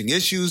experiencing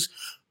issues,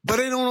 but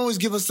they don't always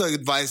give us the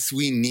advice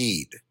we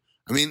need.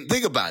 I mean,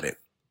 think about it.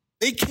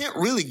 They can't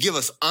really give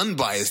us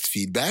unbiased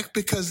feedback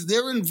because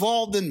they're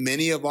involved in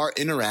many of our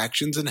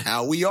interactions and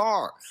how we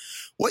are.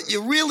 What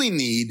you really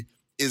need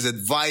is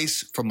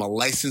advice from a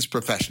licensed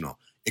professional.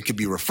 It can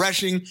be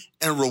refreshing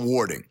and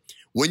rewarding.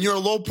 When you're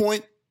in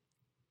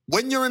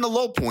a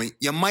low point,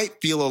 you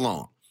might feel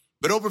alone.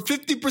 But over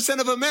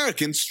 50% of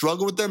Americans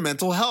struggle with their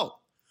mental health.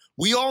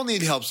 We all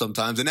need help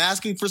sometimes, and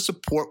asking for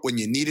support when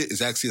you need it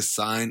is actually a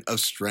sign of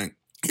strength.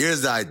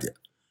 Here's the idea.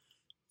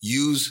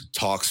 Use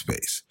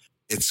Talkspace.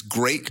 It's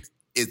great.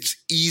 It's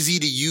easy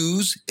to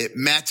use. It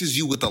matches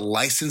you with a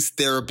licensed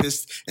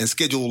therapist and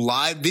schedule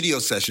live video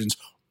sessions,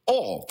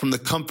 all from the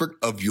comfort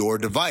of your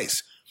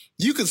device.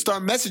 You can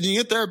start messaging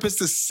your therapist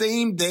the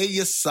same day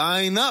you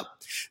sign up.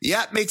 The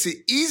app makes it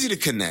easy to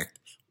connect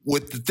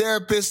with the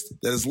therapist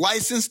that is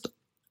licensed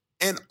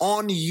and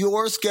on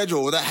your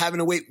schedule without having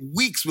to wait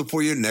weeks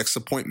before your next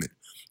appointment.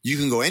 You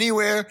can go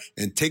anywhere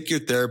and take your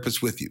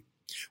therapist with you.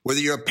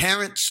 Whether you're a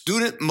parent,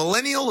 student,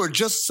 millennial, or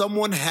just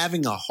someone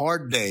having a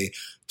hard day,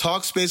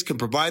 Talkspace can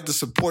provide the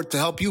support to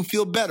help you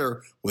feel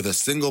better with a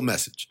single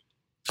message.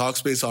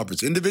 Talkspace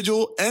offers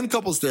individual and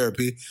couples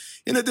therapy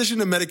in addition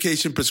to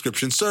medication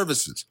prescription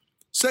services.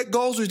 Set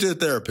goals with your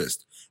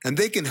therapist, and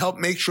they can help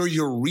make sure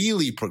you're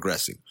really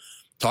progressing.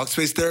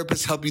 Talkspace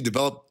therapists help you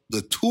develop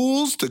the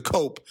tools to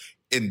cope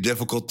in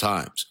difficult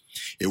times.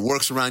 It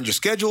works around your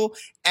schedule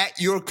at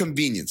your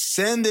convenience.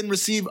 Send and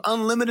receive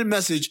unlimited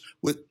messages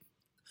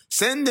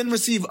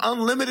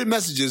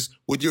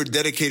with your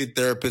dedicated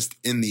therapist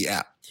in the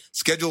app.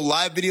 Schedule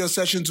live video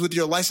sessions with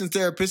your licensed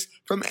therapist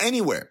from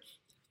anywhere.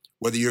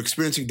 Whether you're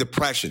experiencing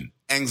depression,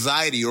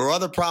 anxiety, or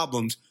other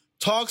problems,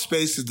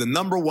 Talkspace is the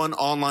 #1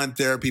 online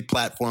therapy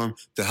platform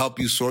to help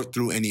you sort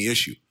through any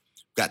issue.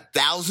 Got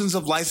thousands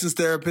of licensed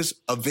therapists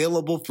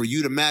available for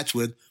you to match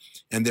with,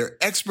 and they're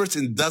experts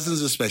in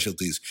dozens of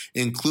specialties,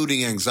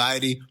 including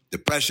anxiety,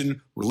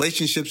 depression,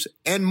 relationships,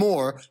 and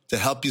more to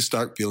help you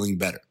start feeling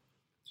better.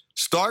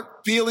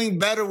 Start feeling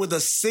better with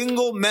a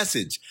single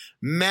message.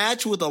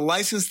 Match with a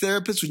licensed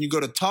therapist when you go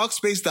to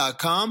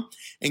Talkspace.com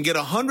and get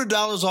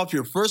 $100 off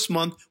your first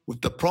month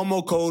with the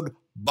promo code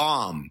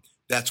BOMB.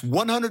 That's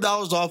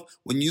 $100 off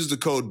when you use the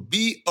code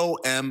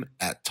BOM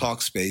at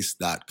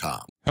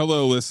Talkspace.com.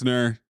 Hello,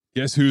 listener.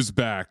 Guess who's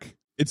back?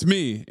 It's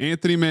me,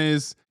 Anthony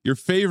Mays, your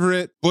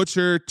favorite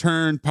butcher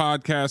turned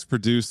podcast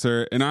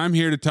producer, and I'm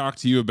here to talk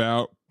to you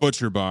about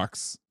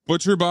ButcherBox.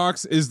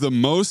 ButcherBox is the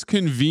most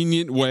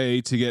convenient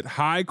way to get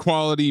high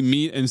quality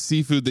meat and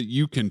seafood that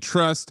you can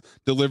trust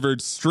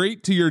delivered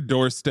straight to your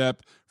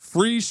doorstep,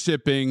 free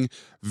shipping,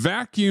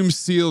 vacuum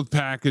sealed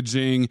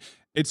packaging.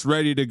 It's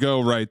ready to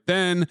go right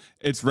then.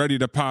 It's ready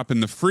to pop in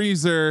the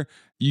freezer.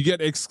 You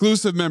get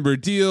exclusive member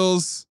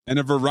deals and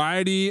a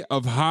variety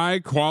of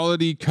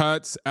high-quality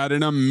cuts at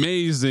an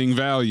amazing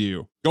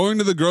value. Going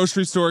to the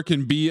grocery store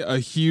can be a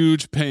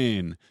huge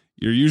pain.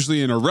 You're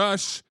usually in a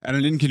rush at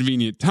an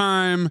inconvenient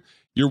time.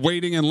 You're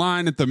waiting in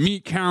line at the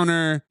meat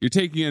counter. You're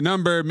taking a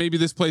number. Maybe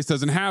this place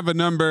doesn't have a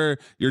number.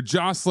 You're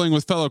jostling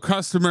with fellow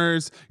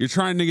customers. You're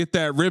trying to get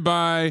that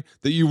ribeye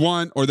that you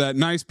want or that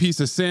nice piece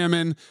of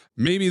salmon.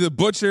 Maybe the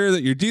butcher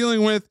that you're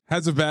dealing with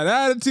has a bad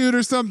attitude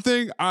or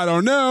something. I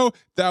don't know.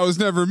 That was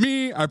never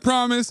me, I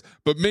promise.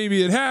 But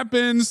maybe it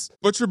happens.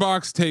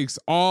 ButcherBox takes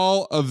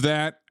all of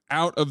that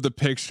out of the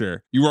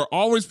picture. You are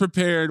always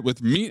prepared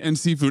with meat and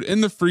seafood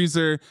in the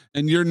freezer,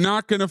 and you're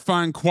not going to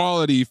find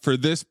quality for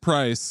this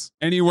price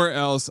anywhere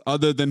else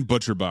other than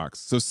ButcherBox.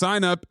 So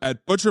sign up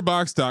at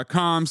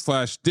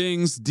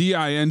butcherbox.com/dings,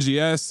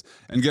 D-I-N-G-S,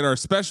 and get our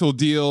special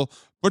deal.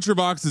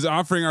 ButcherBox is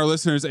offering our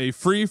listeners a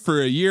free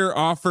for a year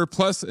offer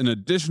plus an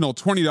additional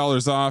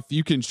 $20 off.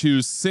 You can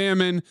choose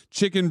salmon,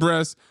 chicken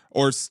breast,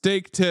 or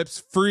steak tips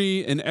free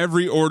in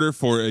every order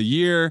for a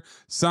year.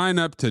 Sign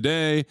up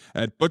today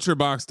at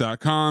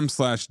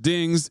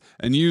butcherbox.com/dings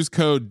and use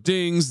code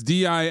DINGS,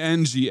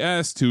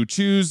 D-I-N-G-S, to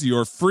choose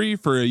your free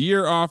for a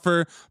year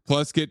offer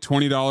plus get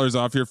 $20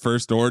 off your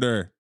first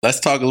order. Let's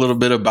talk a little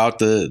bit about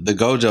the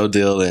Gojo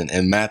deal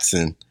and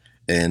Matsson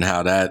and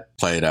how that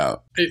played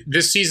out.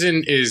 This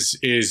season is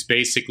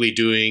basically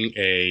doing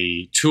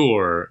a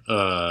tour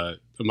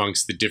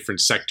amongst the different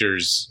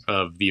sectors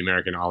of the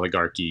American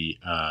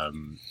oligarchy.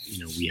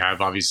 We have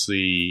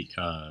obviously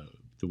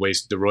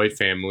the Roy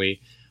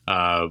family.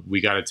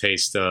 We got a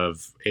taste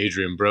of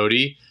Adrian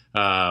Brody,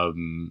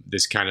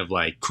 this kind of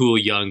like cool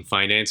young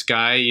finance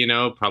guy,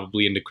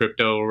 probably into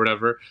crypto or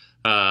whatever.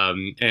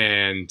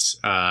 And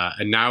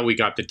now we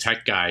got the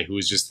tech guy who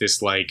is just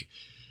this like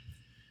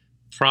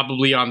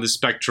probably on the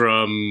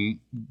spectrum,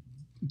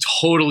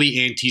 totally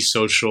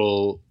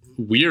antisocial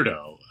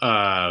weirdo.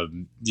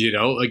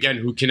 Again,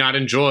 who cannot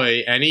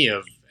enjoy any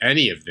of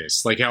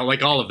this, like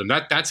all of them.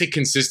 That's a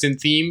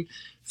consistent theme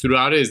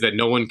throughout, is that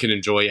no one can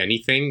enjoy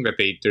anything, that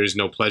there's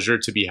no pleasure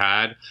to be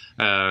had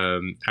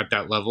at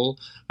that level.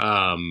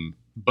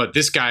 But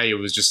this guy, it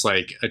was just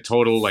like a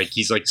total, like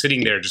he's like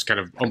sitting there just kind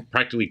of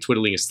practically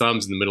twiddling his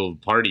thumbs in the middle of a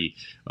party,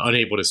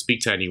 unable to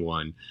speak to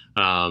anyone.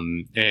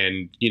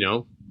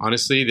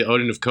 Honestly, the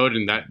Odin of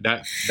Coden,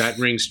 that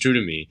rings true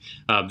to me.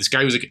 This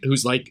guy who's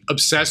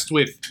obsessed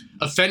with,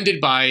 offended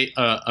by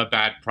a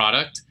bad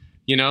product,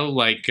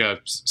 like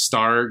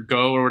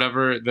Stargo or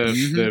whatever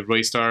the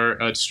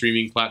Roystar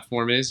streaming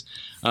platform is.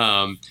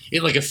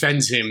 It like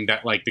offends him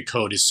that like the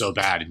code is so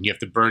bad and you have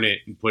to burn it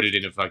and put it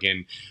in a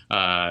fucking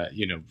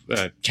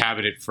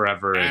cabinet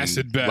forever and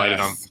acid bath. Light it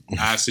on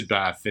acid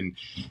bath, and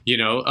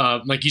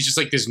like he's just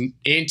like this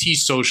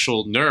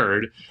antisocial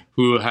nerd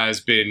who has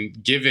been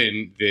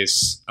given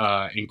this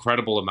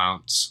incredible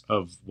amounts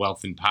of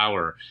wealth and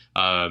power,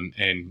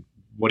 and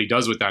what he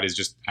does with that is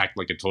just act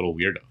like a total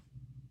weirdo.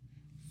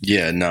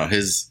 Yeah, no,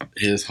 his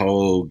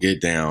whole get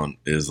down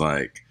is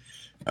like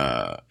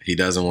he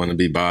doesn't want to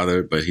be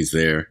bothered, but he's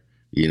there.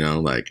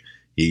 Like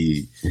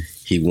he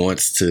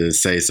wants to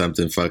say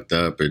something fucked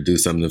up or do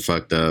something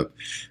fucked up,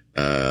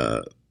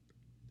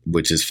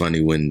 which is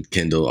funny when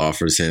Kendall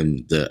offers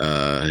him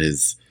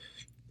his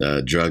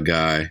drug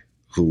guy.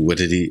 What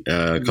did he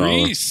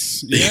call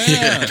Reese?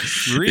 Yeah,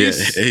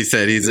 Reese. Yeah, he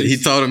said he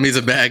told him he's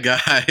a bad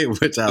guy,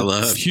 which I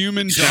love.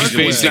 Human dark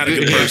web.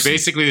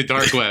 Basically the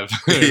dark web.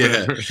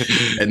 Yeah,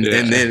 and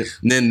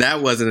then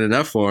that wasn't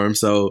enough for him.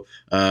 So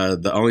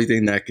the only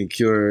thing that can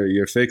cure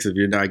your fix if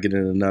you're not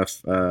getting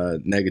enough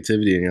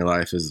negativity in your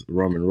life is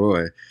Roman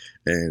Roy,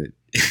 and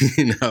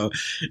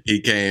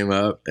he came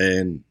up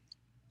and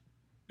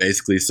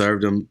basically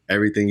served him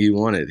everything he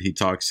wanted. He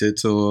talked shit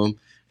to him.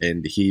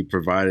 And he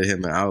provided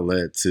him an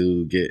outlet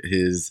to get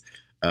his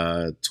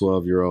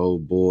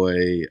 12-year-old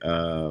boy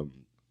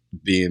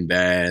being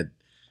bad,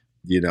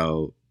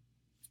 little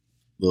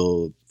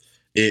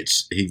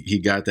itch. He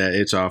got that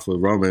itch off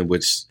with Roman,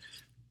 which,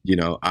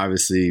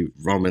 obviously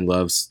Roman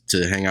loves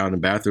to hang out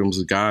in bathrooms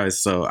with guys.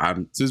 So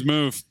it's his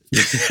move.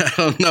 I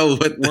don't know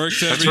what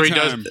works every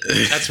time.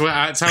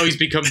 That's how he's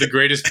become the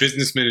greatest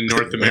businessman in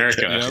North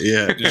America.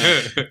 Yeah.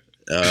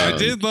 I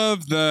did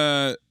love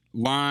the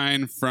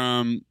line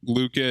from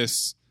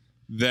Lucas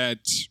that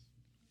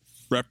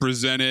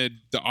represented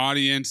the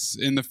audience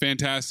in the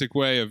fantastic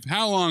way of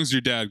how long's your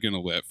dad gonna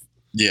live?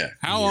 Yeah.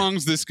 How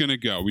long's this gonna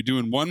go? We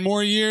doing 1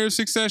 more year of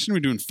Succession? We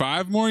doing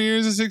 5 more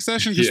years of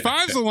Succession? Because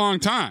 5's a long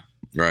time.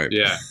 Right.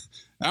 Yeah.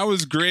 That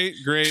was great.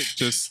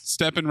 Just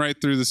stepping right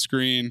through the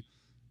screen.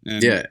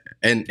 And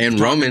and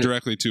Roman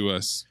directly to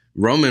us.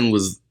 Roman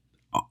was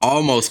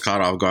almost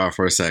caught off guard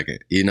for a second.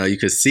 You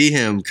could see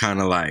him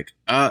kind of like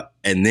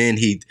and then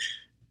he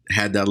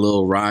had that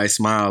little wry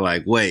smile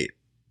like, wait,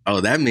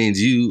 that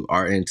means you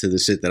are into the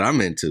shit that I'm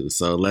into.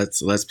 So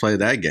let's play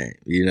that game,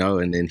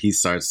 and then he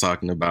starts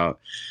talking about,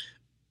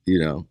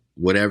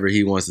 whatever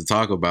he wants to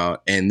talk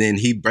about. And then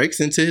he breaks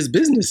into his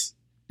business.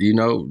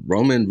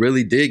 Roman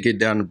really did get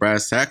down to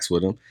brass tacks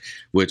with him,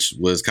 which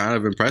was kind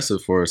of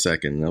impressive for a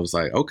second. And I was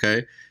like,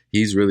 okay,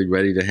 he's really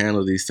ready to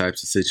handle these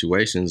types of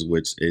situations,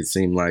 which it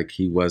seemed like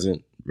he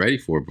wasn't ready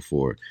for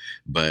before.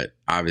 But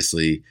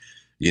obviously,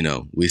 you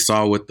know, we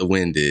saw what the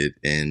wind did,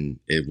 and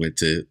it went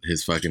to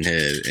his fucking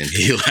head, and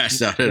he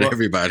lashed out at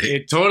everybody.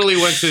 It totally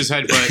went to his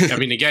head, but I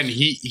mean, again,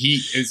 he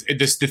is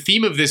the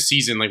theme of this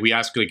season. Like, we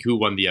ask, like, who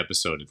won the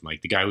episode, and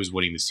like the guy who's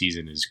winning the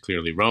season is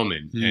clearly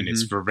Roman, and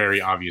it's for a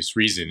very obvious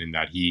reason in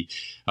that he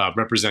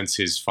represents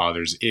his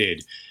father's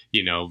id,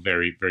 you know,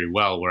 very, very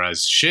well.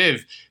 Whereas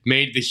Shiv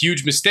made the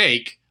huge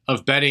mistake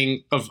of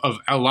betting of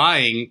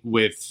allying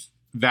with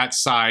that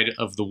side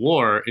of the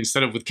war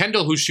instead of with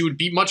Kendall, who she would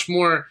be much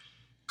more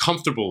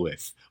comfortable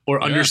with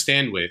or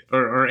understand with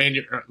or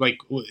like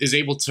is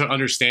able to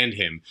understand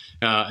him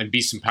and be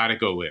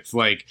simpatico with.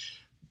 Like,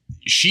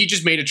 she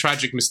just made a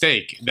tragic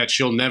mistake that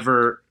she'll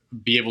never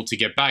be able to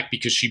get back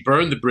because she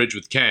burned the bridge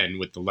with Ken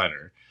with the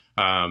letter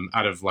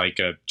out of like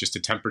just a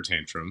temper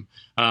tantrum.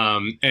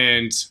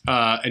 And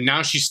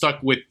now she's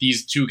stuck with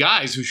these two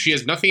guys who she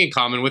has nothing in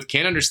common with,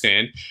 can't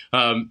understand.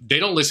 They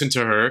don't listen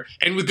to her,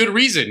 and with good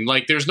reason.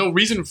 Like, there's no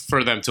reason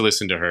for them to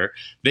listen to her.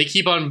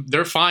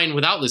 They're fine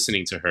without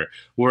listening to her.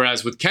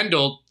 Whereas with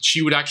Kendall,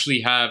 she would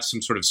actually have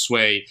some sort of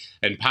sway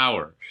and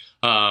power.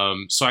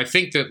 So I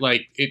think that,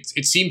 like,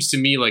 it seems to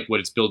me like what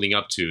it's building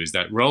up to is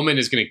that Roman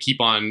is going to keep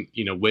on,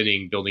 you know,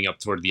 winning, building up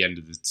toward the end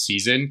of the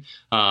season.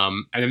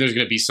 And then there's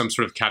going to be some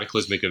sort of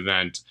cataclysmic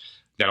event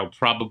that'll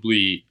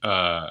probably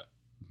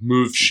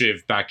move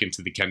Shiv back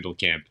into the Kendall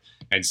camp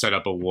and set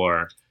up a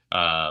war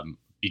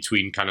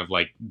between kind of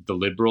like the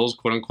liberals,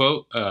 quote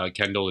unquote,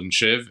 Kendall and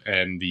Shiv,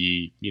 and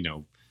the, you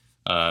know,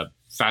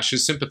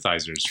 fascist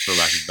sympathizers, for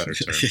lack of a better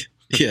term.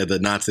 Yeah, the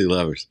Nazi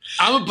lovers.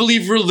 I'm a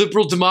believer in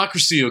liberal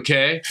democracy,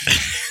 okay?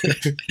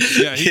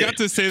 Yeah, he got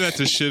to say that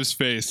to Shiv's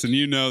face, and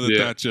you know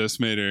that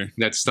just made her.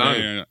 That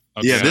stung.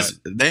 Yeah,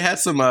 they had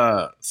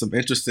some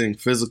interesting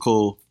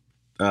physical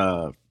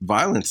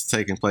violence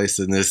taking place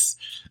in this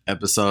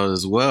episode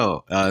as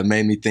well. It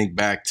made me think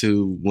back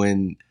to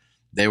when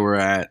they were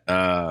at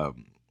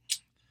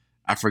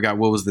I forgot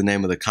what was the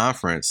name of the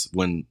conference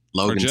when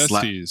Logan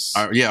slapped.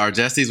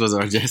 Argestes was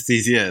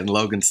Argestes. Yeah, and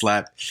Logan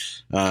slapped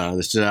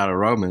the shit out of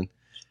Roman.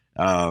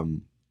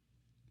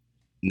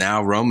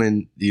 Now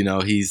Roman, you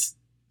know, he's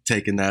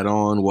taking that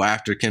on. Well,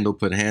 after Kendall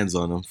put hands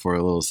on him for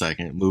a little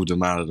second, moved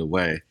him out of the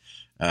way.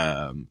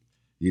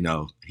 You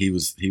know, he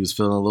was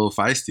feeling a little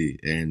feisty,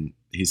 and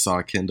he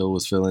saw Kendall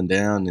was feeling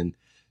down and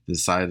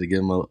decided to give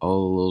him a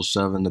little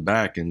shove in the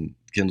back, and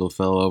Kendall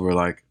fell over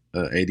like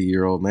an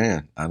 80-year-old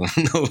man. I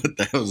don't know what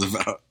that was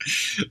about,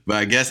 but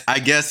I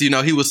guess you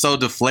know, he was so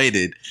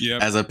deflated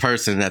as a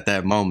person at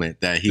that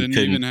moment that he couldn't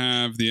even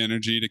have the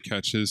energy to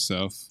catch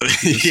himself.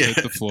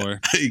 Hit the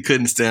floor. He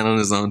couldn't stand on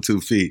his own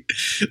 2 feet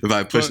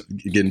by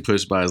getting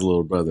pushed by his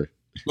little brother.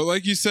 But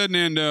like you said,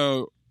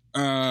 Nando,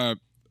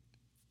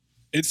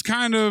 it's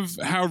kind of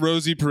how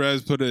Rosie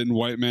Perez put it in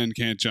White Men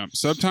Can't Jump.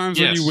 Sometimes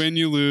when you win,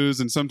 you lose,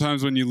 and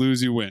sometimes when you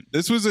lose, you win.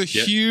 This was a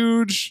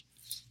huge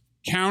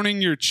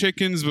counting your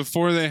chickens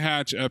before they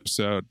hatch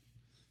episode.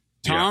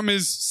 Tom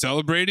is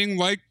celebrating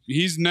like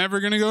he's never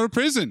going to go to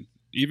prison,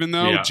 even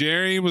though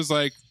Jerry was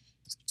like,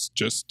 it's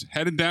just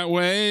headed that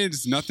way.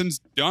 Nothing's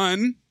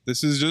done.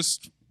 This is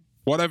just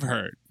what I've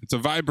heard. It's a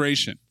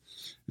vibration.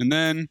 And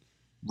then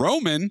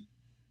Roman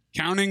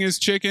counting his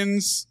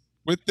chickens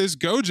with this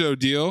Gojo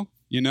deal.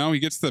 You know, he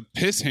gets the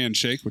piss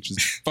handshake, which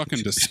is fucking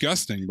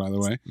disgusting, by the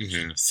way.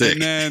 Sick.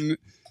 And then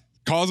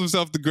calls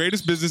himself the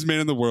greatest businessman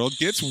in the world,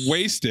 gets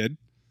wasted,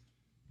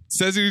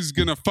 says he's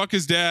going to fuck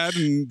his dad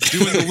and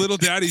doing the little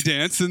daddy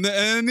dance. And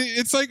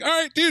it's like, all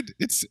right, dude,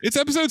 it's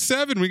episode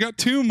 7. We got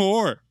 2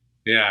 more.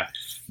 Yeah.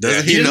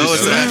 Doesn't he know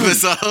it's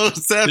episode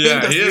 7?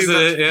 Yeah, he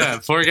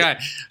is poor guy.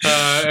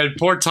 And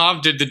poor Tom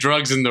did the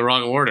drugs in the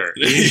wrong order.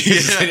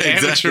 It's an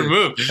amateur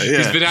move. Yeah.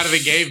 He's been out of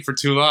the game for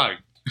too long.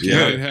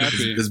 Yeah,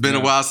 it's been a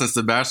while since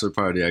the bachelor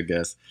party, I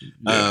guess.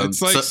 It's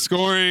like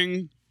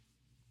scoring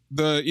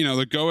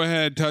the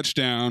go-ahead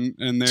touchdown,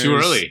 and there's too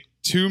early.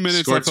 2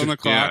 minutes left on the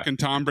clock, and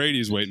Tom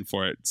Brady's waiting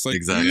for it. It's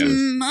like, I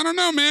don't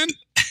know, man.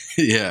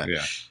 Yeah.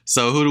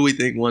 So who do we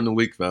think won the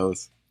week,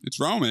 fellas? It's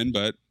Roman,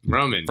 but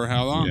Roman. For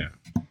how long? Yeah.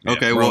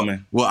 Okay,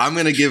 Roman. Well, I'm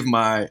going to give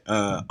my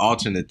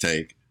alternate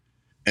take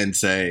and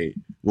say,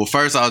 well,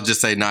 first I'll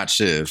just say not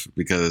Shiv,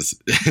 because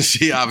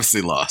she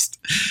obviously lost.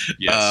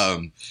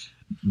 Yes.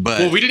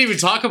 But we didn't even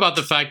talk about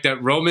the fact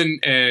that Roman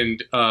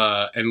and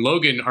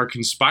Logan are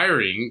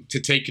conspiring to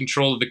take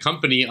control of the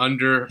company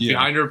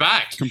behind her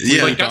back.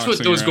 Like, that's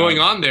what was going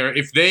on there.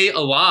 If they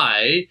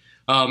ally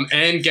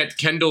and get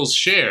Kendall's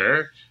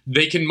share,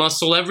 they can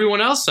muscle everyone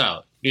else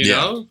out, you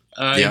know,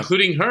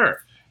 including her.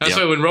 That's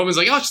why when Roman's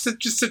like, oh,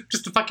 just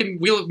a fucking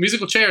wheel of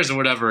musical chairs or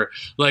whatever.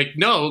 Like,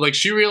 no, like,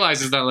 she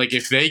realizes that, like,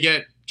 if they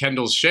get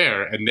Kendall's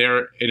share and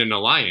they're in an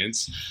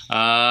alliance,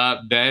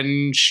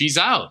 then she's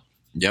out.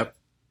 Yep.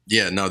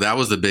 Yeah, no, that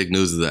was the big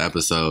news of the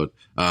episode.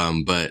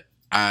 But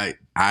I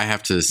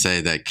have to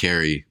say that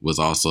Carrie was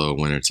also a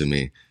winner to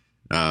me.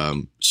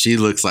 She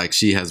looks like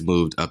she has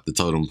moved up the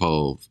totem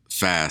pole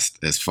fast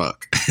as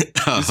fuck.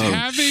 Is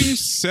having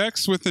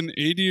sex with an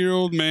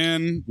 80-year-old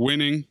man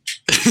winning?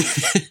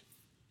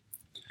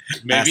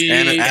 Maybe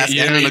ask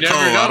Anna Nicole.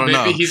 I don't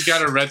know. Maybe he's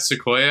got a red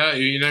sequoia.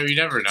 You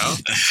never know.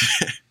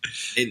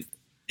 An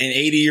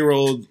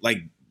 80-year-old,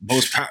 like,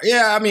 most power.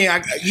 Yeah, I mean,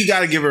 you got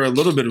to give her a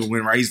little bit of a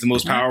win, right? He's the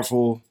most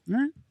powerful.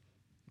 Right.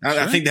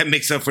 I think that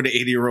makes up for the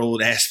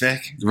 80-year-old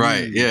aspect.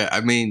 Right. Yeah. I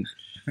mean,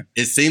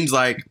 it seems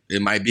like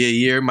it might be a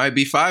year, might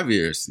be 5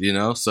 years, you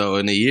know? So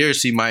in a year,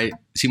 she might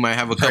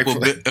have a couple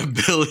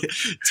billion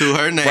to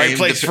her name. Right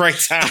place, right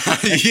time.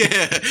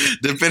 Yeah.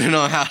 Depending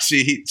on how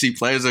she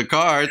plays her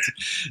cards.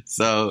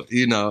 So,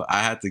 you know,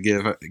 I had to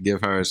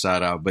give her a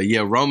shout out. But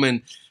yeah,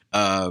 Roman,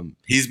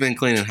 he's been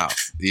cleaning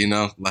house, you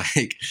know?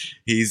 Like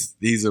he's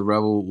a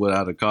rebel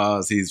without a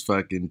cause. He's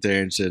fucking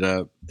tearing shit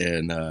up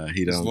and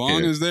he don't care. As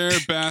long as there are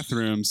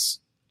bathrooms,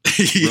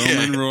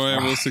 Roman Roy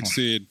will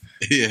succeed.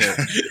 Yeah,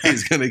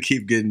 he's gonna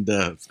keep getting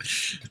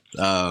dubs.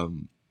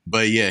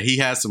 But yeah, he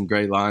has some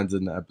great lines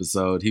in the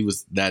episode. He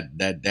was that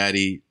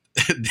daddy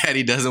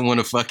doesn't want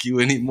to fuck you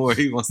anymore.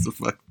 He wants to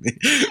fuck me.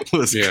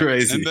 Was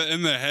crazy.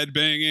 And the head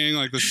banging,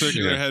 like the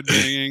circular head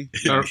banging.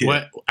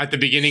 What at the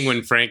beginning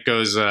when Frank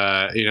goes,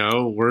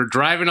 we're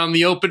driving on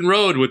the open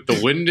road with the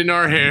wind in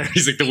our hair.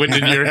 He's like, the wind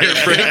in your hair,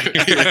 Frank.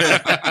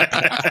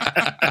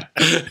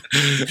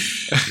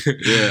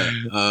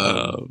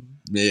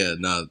 Yeah,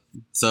 no.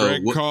 So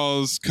Greg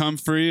calls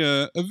Comfrey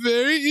a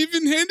very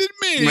even-handed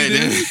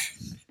maiden.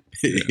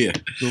 Yeah.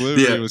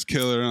 Delivery was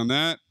killer on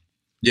that.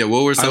 Yeah,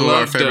 what were some of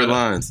our favorite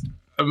lines?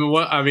 I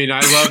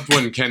loved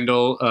when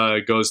Kendall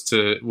goes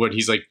to when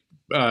he's like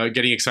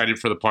getting excited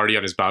for the party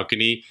on his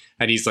balcony,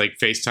 and he's like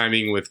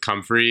FaceTiming with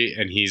Comfrey,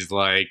 and he's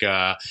like,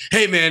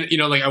 "Hey man,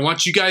 like I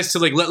want you guys to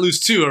like let loose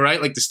too, all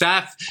right? Like the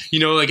staff,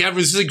 like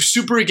everyone's like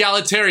super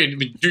egalitarian. I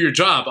mean, do your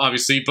job,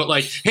 obviously, but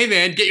like, hey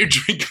man, get your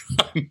drink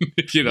on."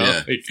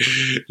 Like,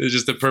 it's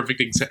just the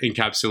perfect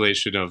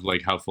encapsulation of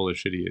like how full of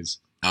shit he is.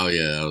 Oh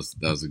yeah,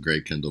 that was a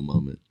great Kendall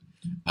moment.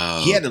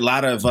 He had a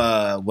lot of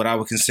what I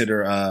would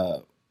consider.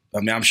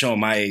 I'm showing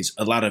my age.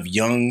 A lot of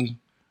young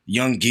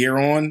gear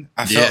on.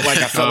 I felt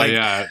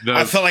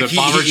like he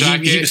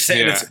was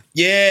saying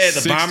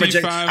the bomber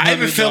jacket. I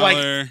even feel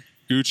like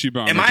Gucci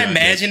bomber. Am I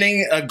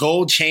imagining a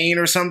gold chain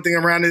or something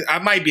around it? I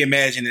might be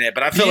imagining that,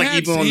 but I feel like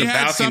even on the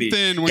balcony, he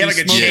had like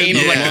a chain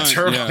with like a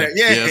turtle.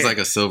 Yeah, it's like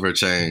a silver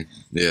chain.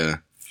 Yeah,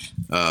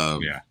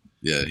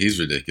 he's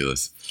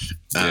ridiculous.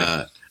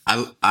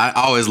 I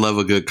always love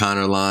a good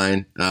Connor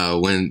line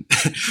when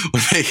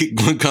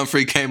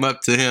Comfrey came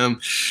up to him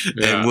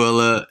and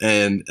Willa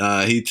and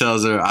he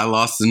tells her, "I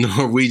lost the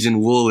Norwegian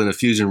wool in a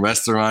fusion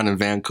restaurant in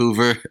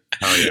Vancouver."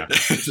 Oh yeah,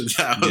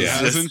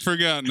 hasn't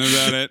forgotten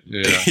about it.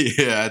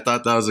 Yeah, I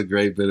thought that was a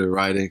great bit of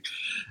writing.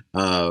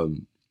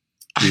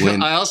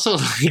 I also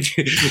liked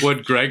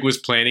what Greg was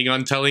planning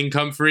on telling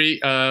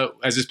Comfrey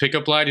as his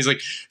pickup line. He's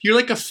like, "You're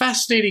like a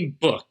fascinating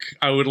book.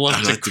 I would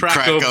love to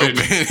crack open."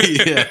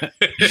 Yeah.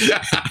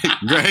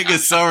 Greg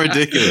is so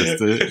ridiculous,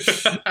 dude.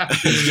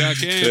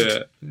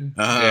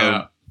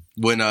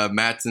 When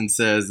Mattson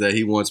says that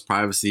he wants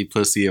privacy,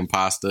 pussy, and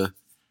pasta.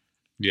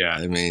 Yeah.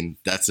 I mean,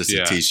 that's just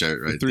a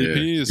t-shirt right there.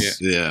 3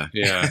 Ps. Yeah.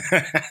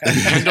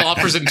 Kendall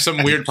offers him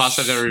some weird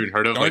pasta I've never even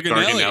heard of, like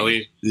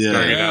Garganelli.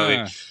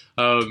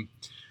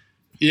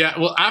 Yeah,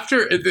 well,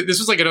 after this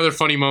was like another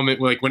funny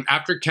moment, like when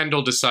after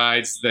Kendall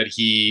decides that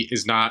he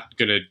is not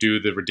going to do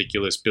the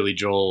ridiculous Billy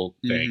Joel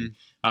thing,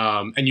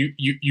 and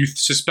you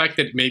suspect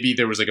that maybe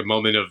there was like a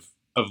moment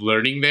of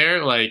learning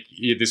there, like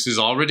this is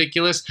all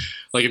ridiculous.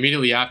 Like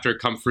immediately after,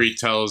 Comfrey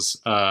tells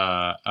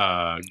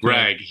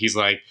Greg, he's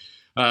like,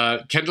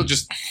 Kendall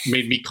just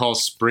made me call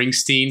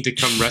Springsteen to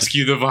come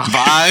rescue the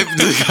vibe.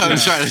 To come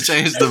try to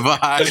change the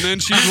vibe. And then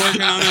she's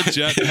working on a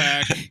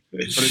jetpack,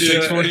 but it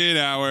takes 48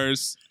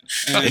 hours.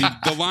 And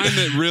the line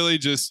that really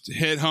just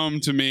hit home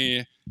to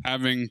me,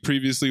 having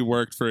previously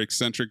worked for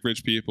eccentric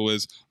rich people,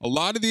 is a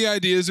lot of the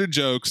ideas are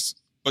jokes,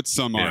 but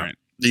some aren't.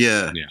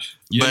 Yeah.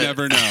 You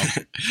never know.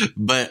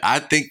 But I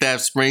think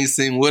that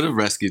Springsteen would have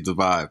rescued the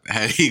vibe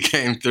had he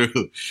came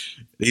through.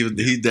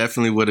 He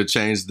definitely would have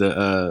changed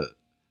the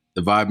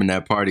vibe in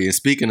that party. And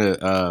speaking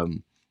of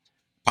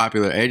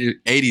popular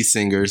 80s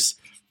singers,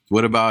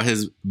 what about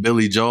his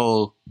Billy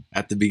Joel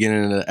at the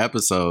beginning of the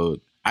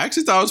episode? I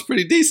actually thought it was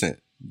pretty decent.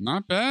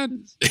 Not bad.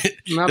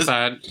 Not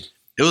bad.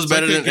 It was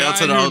better than El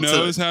Toro. Who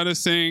knows how to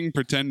sing,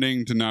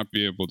 pretending to not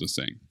be able to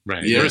sing.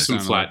 Right. Yeah. There were some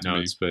flat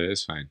notes, but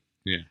it's fine.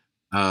 Yeah.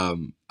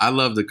 I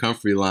love the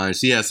Comfrey line.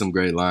 She has some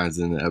great lines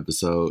in the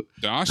episode.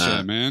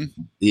 Dasha, man.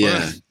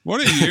 Yeah. What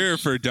a year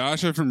for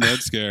Dasha from Red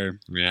Scare.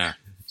 Yeah.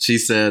 She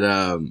said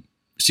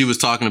she was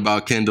talking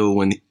about Kendall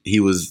when he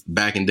was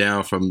backing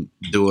down from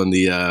doing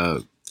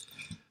the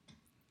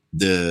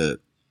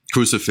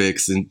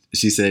crucifix, and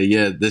she said,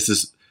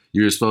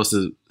 you're supposed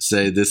to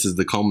say this is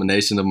the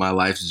culmination of my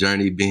life's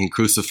journey, being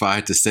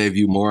crucified to save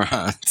you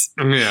morons.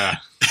 Yeah.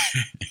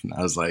 And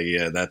I was like,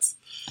 yeah, that's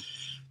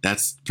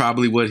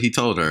probably what he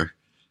told her.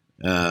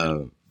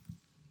 And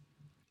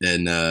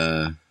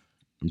I'm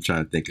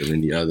trying to think of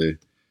any other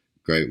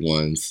great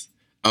ones.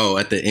 Oh,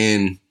 at the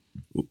end,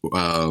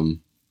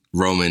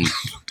 Roman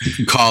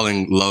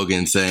calling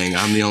Logan saying,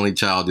 "I'm the only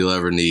child you'll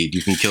ever need.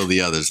 You can kill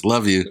the others.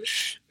 Love you."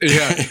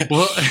 Yeah.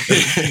 Well,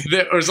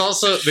 there's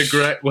also the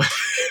Greg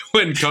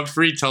when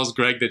Comfrey tells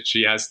Greg that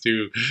she has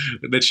to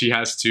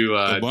do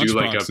like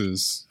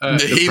boxes.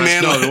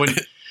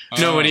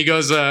 When he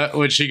goes,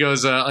 when she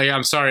goes, like,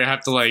 I'm sorry, I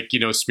have to like,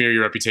 smear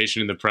your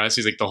reputation in the press.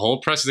 He's like, the whole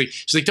press is like,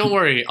 she's like, don't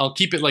worry, I'll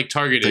keep it like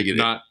targeted,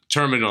 not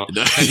terminal.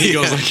 And he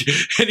goes like,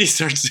 and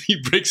he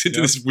breaks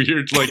into this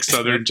weird like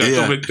Southern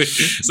gentleman thing.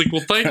 It's like,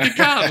 well, thank you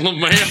kindly,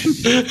 man.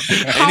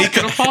 How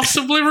can I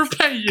possibly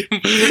repay you?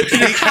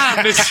 Your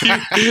kindness, you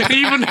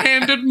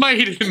even-handed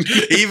maiden.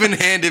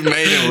 Even-handed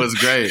maiden was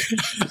great.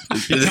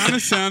 It kind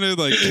of sounded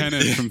like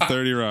Kenneth from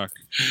 30 Rock.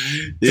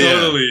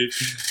 Totally.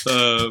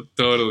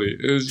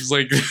 It was just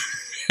like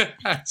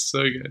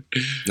so good.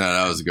 No,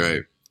 that was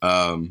great.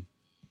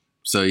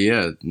 So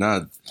yeah,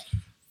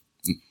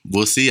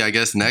 we'll see. I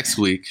guess next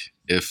week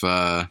if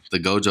the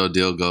Gojo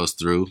deal goes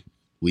through,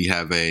 we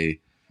have a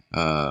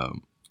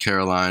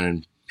Caroline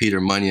and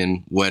Peter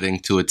Munyon wedding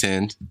to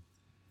attend.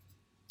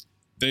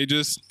 They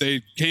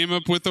came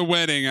up with a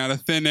wedding out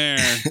of thin air.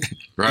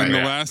 Right. In the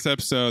last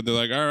episode, they're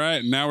like, all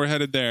right, now we're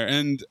headed there.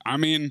 And I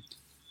mean,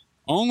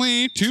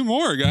 only 2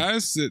 more,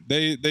 guys.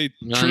 They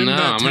trimmed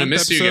that 10th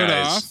episode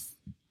off,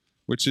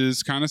 which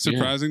is kind of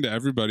surprising to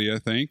everybody, I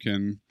think.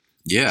 And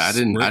yeah, I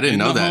didn't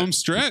know that. Home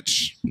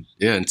stretch.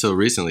 Yeah, until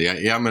recently.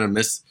 I'm gonna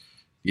miss,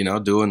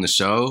 doing the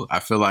show. I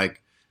feel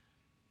like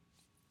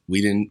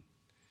we didn't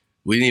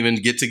even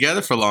get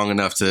together for long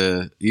enough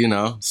to,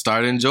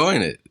 start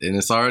enjoying it, and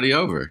it's already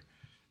over.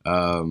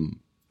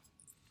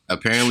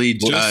 Apparently,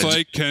 just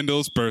like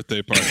Kendall's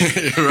birthday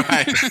party.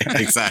 Right?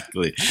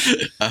 Exactly.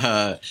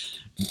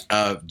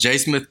 J.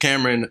 Smith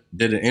Cameron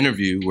did an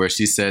interview where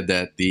she said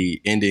that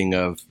the ending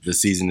of the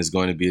season is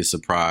going to be a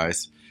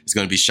surprise. It's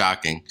going to be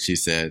shocking, she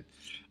said.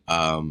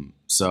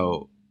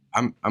 So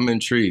I'm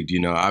intrigued.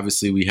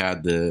 Obviously we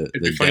had the.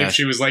 It'd be funny if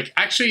she was like,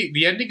 actually,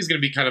 the ending is going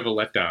to be kind of a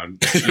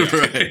letdown.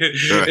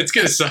 Right. It's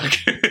going to suck.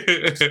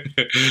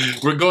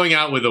 We're going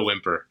out with a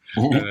whimper.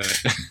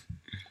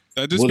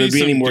 Will there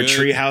be any more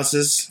tree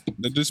houses?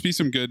 There'd just be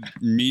some good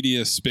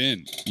media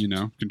spin,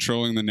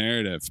 controlling the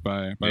narrative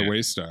by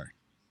Waystar.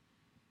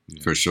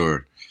 For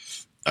sure.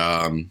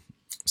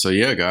 So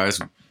yeah,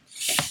 guys.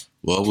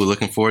 Well, we're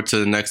looking forward to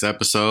the next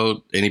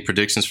episode. Any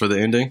predictions for the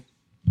ending?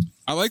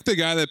 I like the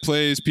guy that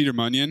plays Peter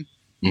Munyon.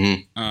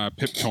 Mm-hmm.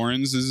 Pip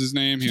Torrens is his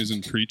name. He was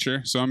in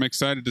Preacher. So I'm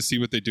excited to see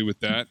what they do with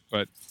that.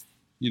 But,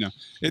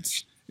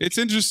 it's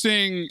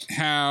interesting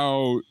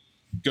how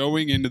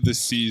going into the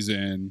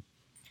season,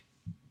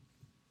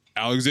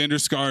 Alexander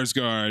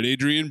Skarsgård,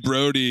 Adrian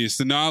Brody,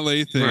 Sanaa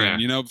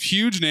Lathan,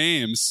 huge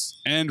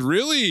names, and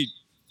really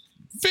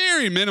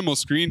very minimal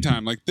screen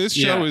time. Like, this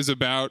show is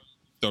about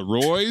the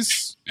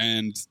Roys,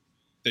 and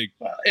they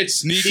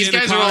sneak in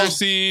a Connor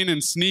scene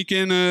and sneak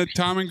in a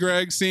Tom and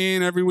Greg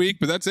scene every week,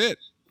 but that's it.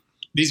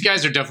 These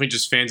guys are definitely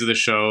just fans of the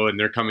show, and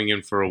they're coming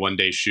in for a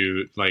one-day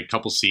shoot, like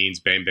couple scenes,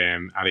 bam,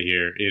 bam, out of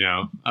here.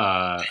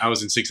 I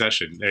was in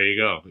Succession. There you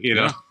go.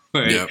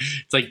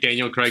 It's like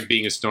Daniel Craig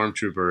being a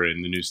stormtrooper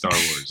in the new Star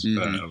Wars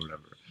or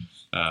whatever.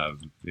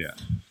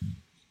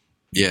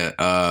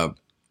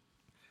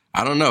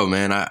 I don't know,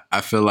 man.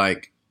 I feel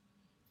like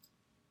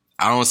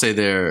I don't want to say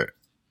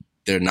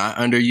they're not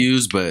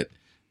underused, but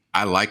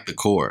I like the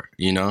core.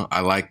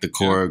 I like the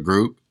core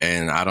group,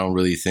 and I don't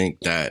really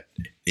think that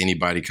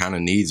anybody kind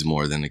of needs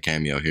more than a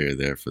cameo here or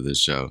there for this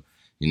show.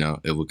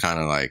 It would kind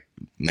of like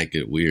make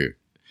it weird.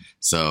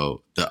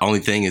 So the only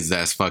thing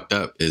that's fucked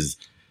up is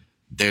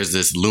there's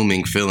this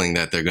looming feeling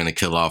that they're going to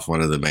kill off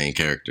one of the main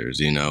characters,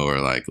 or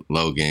like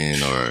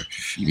Logan,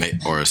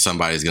 or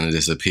somebody's going to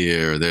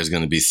disappear, or there's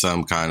going to be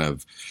some kind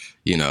of,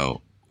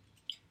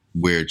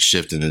 weird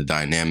shift in the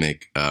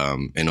dynamic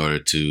in order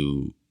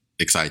to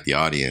excite the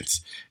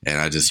audience.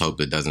 And I just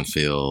hope it doesn't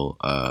feel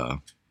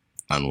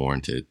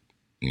unwarranted,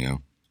 Yeah.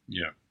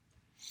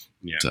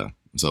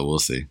 So we'll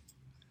see.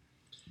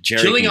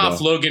 Killing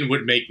off Logan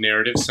would make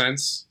narrative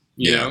sense,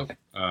 you know?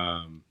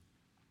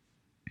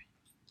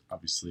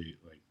 Obviously,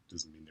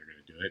 doesn't mean they're going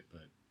to do it,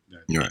 but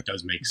that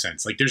does make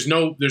sense. Like, there's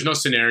no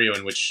scenario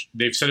in which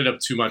they've set it up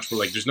too much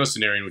where, there's no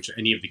scenario in which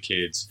any of the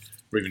kids,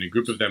 or even a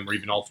group of them, or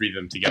even all 3 of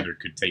them together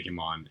could take him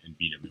on and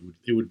beat him.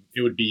 It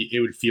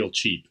would feel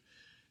cheap,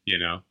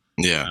 Yeah.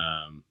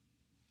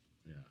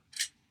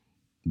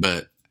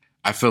 But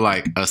I feel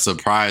like a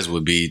surprise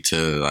would be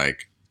to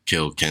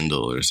kill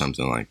Kendall or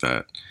something like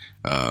that,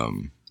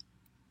 and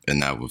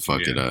that would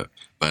fuck it up.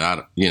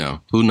 But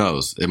who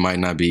knows? It might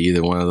not be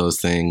either one of those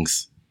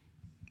things.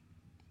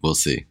 We'll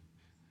see.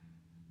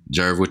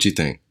 Jerv, what you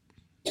think?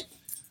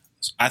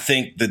 I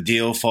think the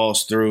deal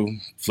falls through,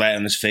 flat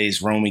on his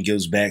face. Roman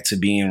goes back to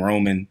being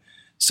Roman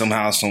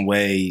somehow, some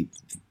way.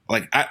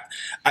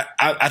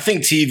 I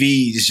think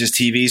TV is just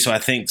TV, so I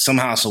think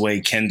somehow, some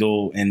way,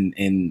 Kendall and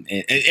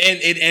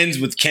it ends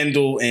with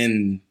Kendall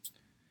and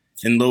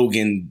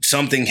Logan,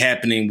 something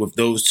happening with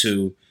those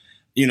two.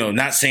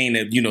 not saying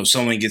that,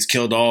 someone gets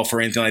killed off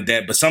or anything like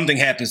that, but something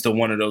happens to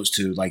one of those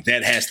two. Like,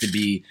 that has to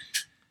be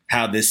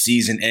how this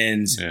season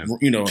ends. Yeah.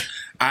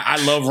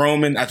 I love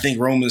Roman. I think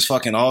Roman is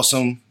fucking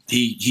awesome.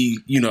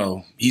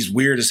 He's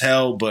weird as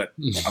hell, but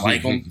I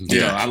like him.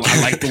 I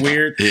like the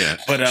weird. Yeah.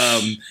 But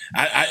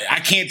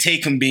I can't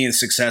take him being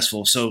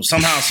successful. So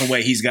somehow, some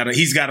way, he's got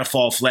to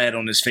fall flat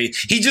on his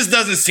face. He just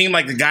doesn't seem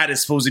like the guy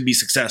that's supposed to be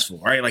successful,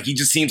 right? Like, he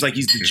just seems like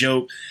he's the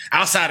joke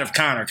outside of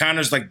Connor.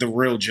 Connor's like the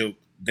real joke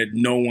that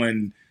no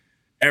one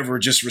ever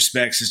just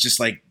respects. It's just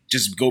like,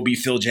 just go be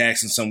Phil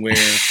Jackson somewhere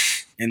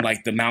in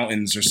like the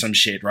mountains or some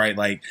shit, right?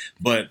 Like,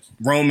 but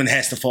Roman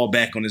has to fall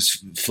back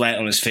flat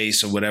on his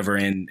face or whatever,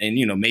 and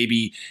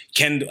maybe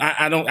Kendall.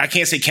 I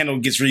can't say Kendall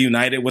gets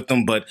reunited with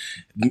them, but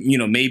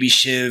maybe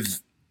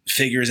Shiv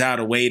figures out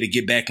a way to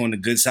get back on the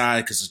good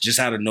side, because it's just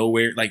out of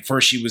nowhere. Like,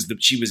 first she was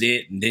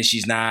it, and then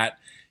she's not.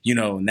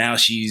 Now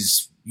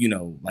she's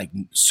like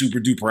super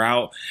duper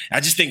out.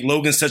 I just think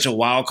Logan's such a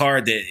wild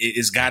card that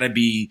it's got to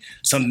be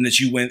something that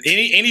you win.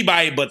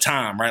 Anybody but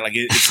Tom, right? Like,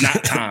 it's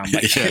not Tom.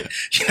 Like, yeah.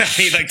 You know what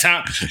I mean? Like,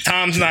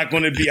 Tom's not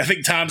going to be. I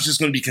think Tom's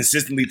just going to be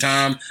consistently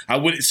Tom.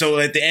 So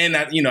at the end,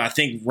 I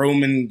think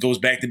Roman goes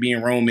back to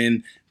being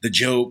Roman, the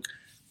joke.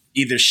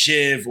 Either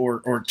Shiv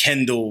or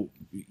Kendall,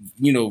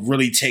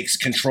 really takes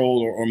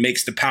control or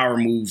makes the power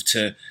move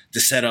to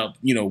set up,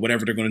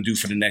 whatever they're going to do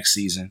for the next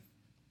season.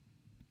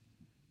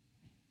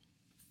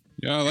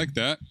 Yeah, I like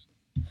that.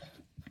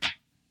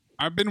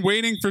 I've been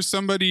waiting for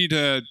somebody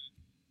to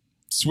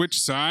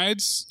switch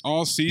sides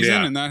all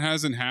season, and that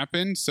hasn't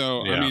happened.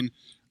 So, I mean,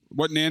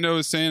 what Nando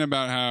is saying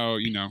about how,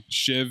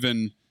 Shiv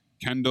and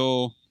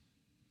Kendall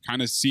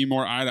kind of see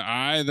more eye to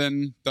eye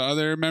than the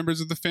other members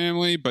of the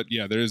family. But,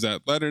 yeah, there's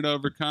that letter to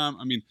overcome.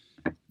 I mean,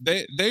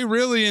 they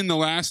really, in the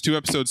last 2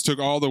 episodes, took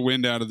all the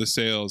wind out of the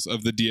sails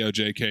of the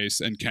DOJ case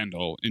and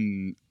Kendall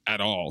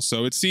at all.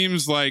 So it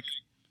seems like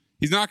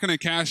he's not going to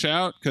cash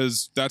out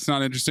because that's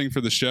not interesting for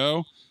the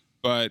show,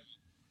 but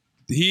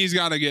he's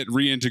got to get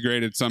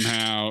reintegrated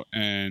somehow,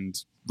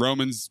 and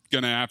Roman's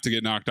going to have to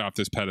get knocked off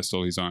this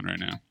pedestal he's on right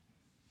now.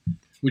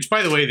 Which,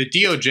 by the way, the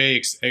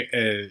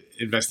DOJ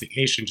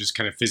investigation just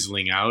kind of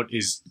fizzling out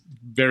is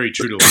very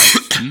true to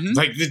life.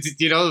 Like,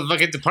 the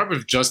fucking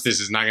Department of Justice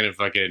is not going to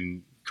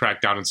fucking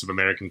crack down on some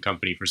American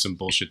company for some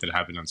bullshit that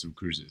happened on some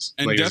cruises.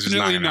 And like,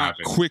 definitely not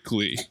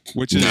quickly,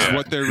 which is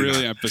what they're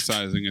really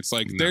emphasizing. It's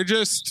like they're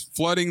just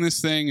flooding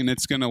this thing and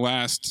it's going to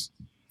last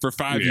for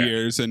 5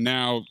 years. And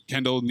now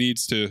Kendall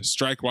needs to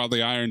strike while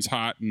the iron's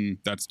hot, and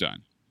that's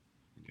done.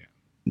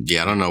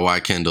 Yeah, I don't know why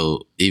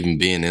Kendall, even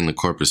being in the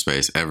corporate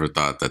space, ever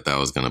thought that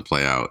was going to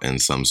play out in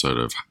some sort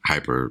of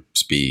hyper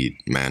speed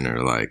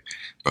manner. Like,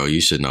 bro,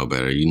 you should know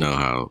better. You know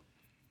how.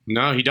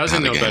 No, he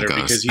doesn't know better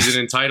because he's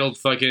an entitled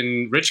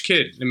fucking rich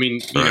kid. I mean,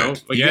 again,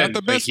 you got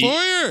the best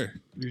lawyer.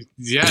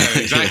 Yeah,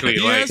 exactly.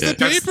 He has the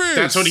papers.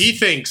 That's what he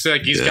thinks.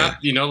 Like, he's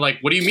got, like,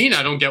 what do you mean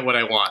I don't get what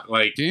I want?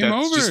 Like, game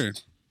over.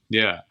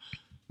 Yeah.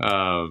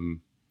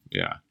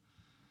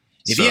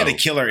 If he had a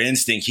killer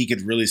instinct, he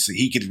could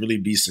really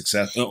be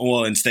successful.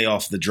 Well, and stay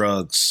off the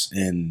drugs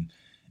and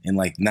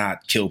like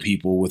not kill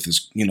people with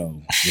his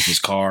with his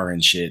car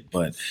and shit.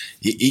 But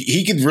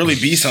he could really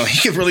be something.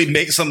 He could really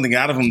make something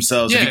out of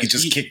himself if he could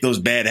just kick those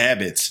bad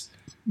habits.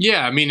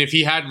 Yeah, I mean, if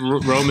he had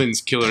Roman's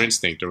killer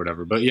instinct or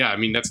whatever. But yeah, I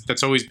mean,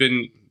 that's always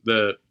been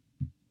the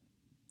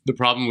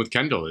problem with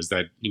Kendall, is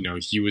that,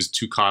 he was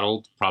too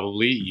coddled,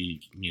 probably.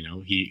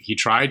 He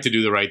tried to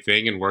do the right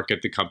thing and work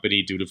at the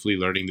company dutifully,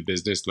 learning the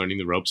business, learning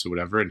the ropes or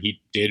whatever, and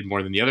he did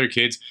more than the other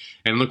kids.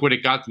 And look what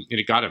it got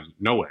him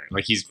nowhere.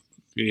 Like, he's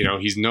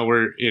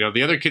nowhere.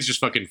 The other kids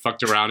just fucking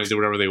fucked around and did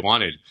whatever they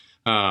wanted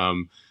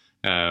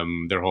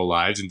their whole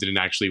lives and didn't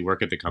actually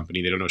work at the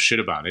company. They don't know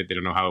shit about it. They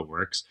don't know how it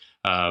works.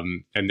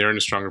 And they're in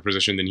a stronger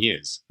position than he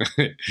is.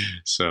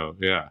 So,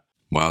 yeah.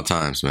 Wild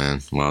times,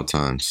 man. Wild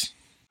times.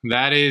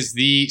 That is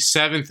the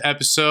 7th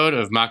episode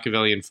of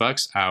Machiavellian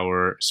Fucks,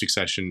 our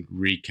Succession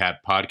recap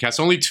podcast.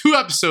 Only 2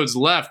 episodes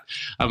left.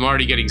 I'm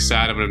already getting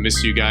sad. I'm going to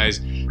miss you guys.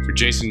 For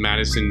Jason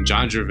Madison,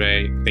 John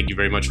Gervais, thank you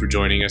very much for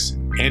joining us.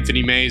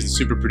 Anthony Mays, the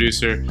super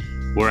producer.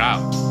 We're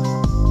out.